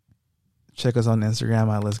 Check us on Instagram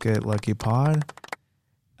at Let's Get Lucky Pod.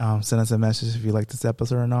 Send us a message if you like this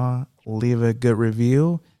episode or not. Leave a good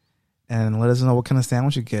review and let us know what kind of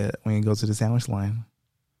sandwich you get when you go to the sandwich line.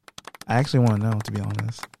 I actually want to know, to be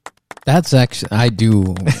honest. That's actually, I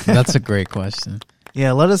do. That's a great question.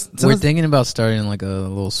 Yeah, let us. We're thinking about starting like a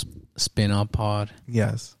little spin-off pod.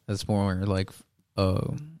 Yes. That's more like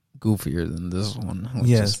goofier than this one, which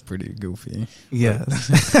yes. is pretty goofy.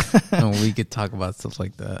 Yes. And we could talk about stuff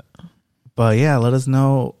like that. But yeah, let us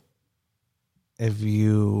know if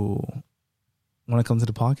you want to come to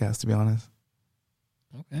the podcast, to be honest.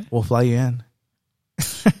 Okay. We'll fly you in.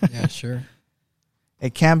 Yeah, sure.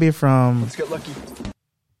 It can be from... Let's get lucky.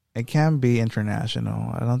 It can be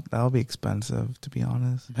international. That'll be expensive, to be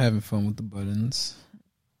honest. I'm having fun with the buttons.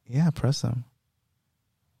 Yeah, press them.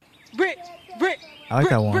 Brick, brick. I like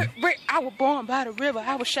that one. Brick, brick. I was born by the river.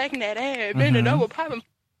 I was shaking that ass, bending over, popping.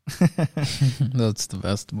 That's the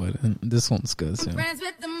best button. This one's good too. Friends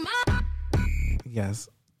with the mob. Yes.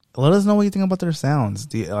 Let us know what you think about their sounds.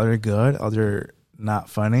 Are they good? Are they not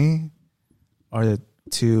funny? Are they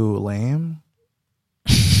too lame?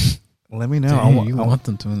 Let me know. Dang, you want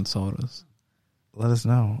them to insult us. Let us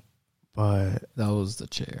know. But that was the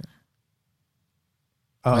chair.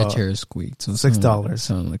 My chair squeaked. So $6.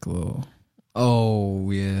 Sounded like a little...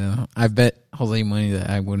 Oh, yeah. I bet Jose money that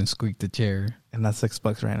I wouldn't squeak the chair. And that's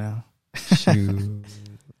 $6 right now. Shoot.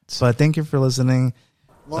 But thank you for listening.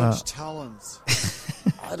 Lunch talons.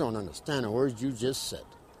 I don't understand a word you just said.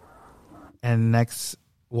 And next,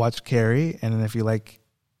 watch Carrie. And then if you like...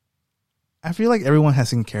 I feel like everyone has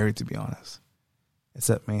seen Carrie, to be honest.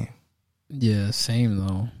 Except me. Yeah, same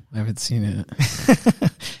though. I haven't seen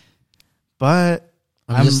it. But...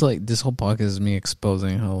 I'm just like, this whole podcast is me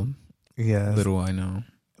exposing how little I know.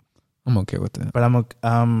 I'm okay with that. But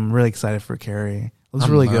I'm really excited for Carrie. It looks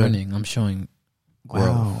really learning. good. I'm showing growth.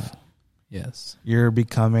 Wow. Yes. You're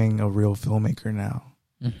becoming a real filmmaker now.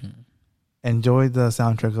 Mm-hmm. Enjoy the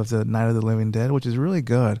soundtrack of the Night of the Living Dead, which is really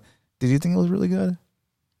good. Did you think it was really good?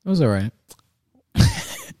 It was all right.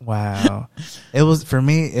 Wow. It was, for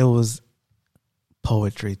me, it was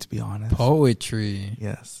poetry, to be honest. Poetry.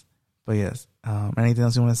 Yes. But yes. Anything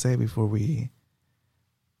else you want to say before we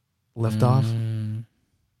lift off?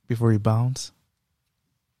 Before we bounce?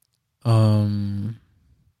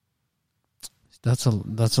 That's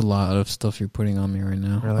a lot of stuff you're putting on me right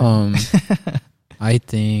now. Really? I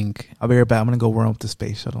think I'll be right back. I'm gonna go warm up the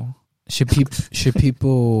space shuttle. Should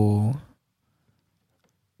people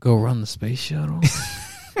go run the space shuttle?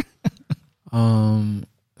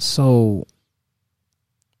 So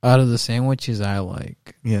out of the sandwiches I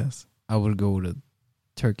like, yes, I would go to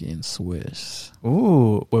turkey and Swiss.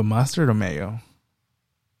 Ooh, with mustard or mayo?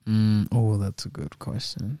 Oh, that's a good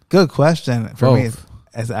question. Good question for Both. me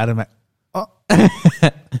as Adam. Oh.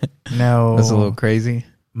 No, that's a little crazy.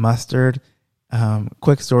 Mustard.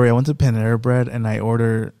 Quick story. I went to Panera Bread and I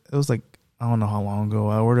ordered. It was like, I don't know how long ago.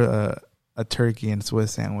 I ordered a turkey and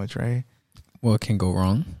Swiss sandwich. Right. What can go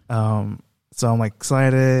wrong? So I'm like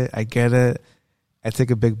excited. I get it. I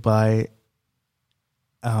take a big bite.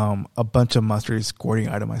 A bunch of mustard is squirting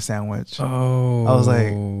out of my sandwich. Oh, I was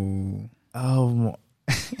like, oh.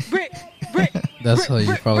 That's how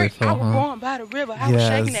you probably felt, I was born by the river. I was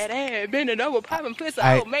shaking that ass, bending over, popping pussy.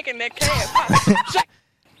 I was making that cat pop.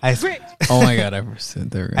 Oh my god, I said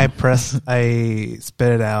there. I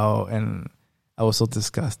spit it out, and I was so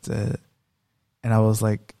disgusted. And I was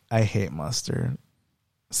like, I hate mustard.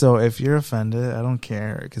 So if you're offended, I don't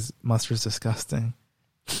care because mustard's disgusting.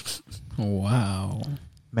 Wow.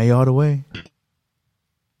 Mayo all the way.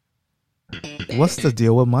 What's the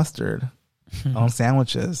deal with mustard on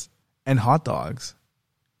sandwiches and hot dogs?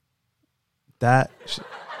 That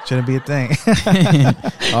shouldn't be a thing.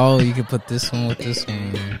 Oh, you can put this one with this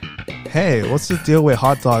one. Hey, what's the deal with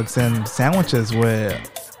hot dogs and sandwiches with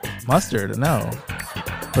mustard? No.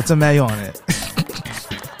 Put some mayo on it.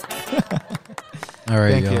 All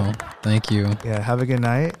right, y'all. Thank you. Yeah, have a good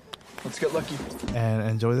night. Let's get lucky. And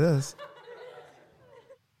enjoy this.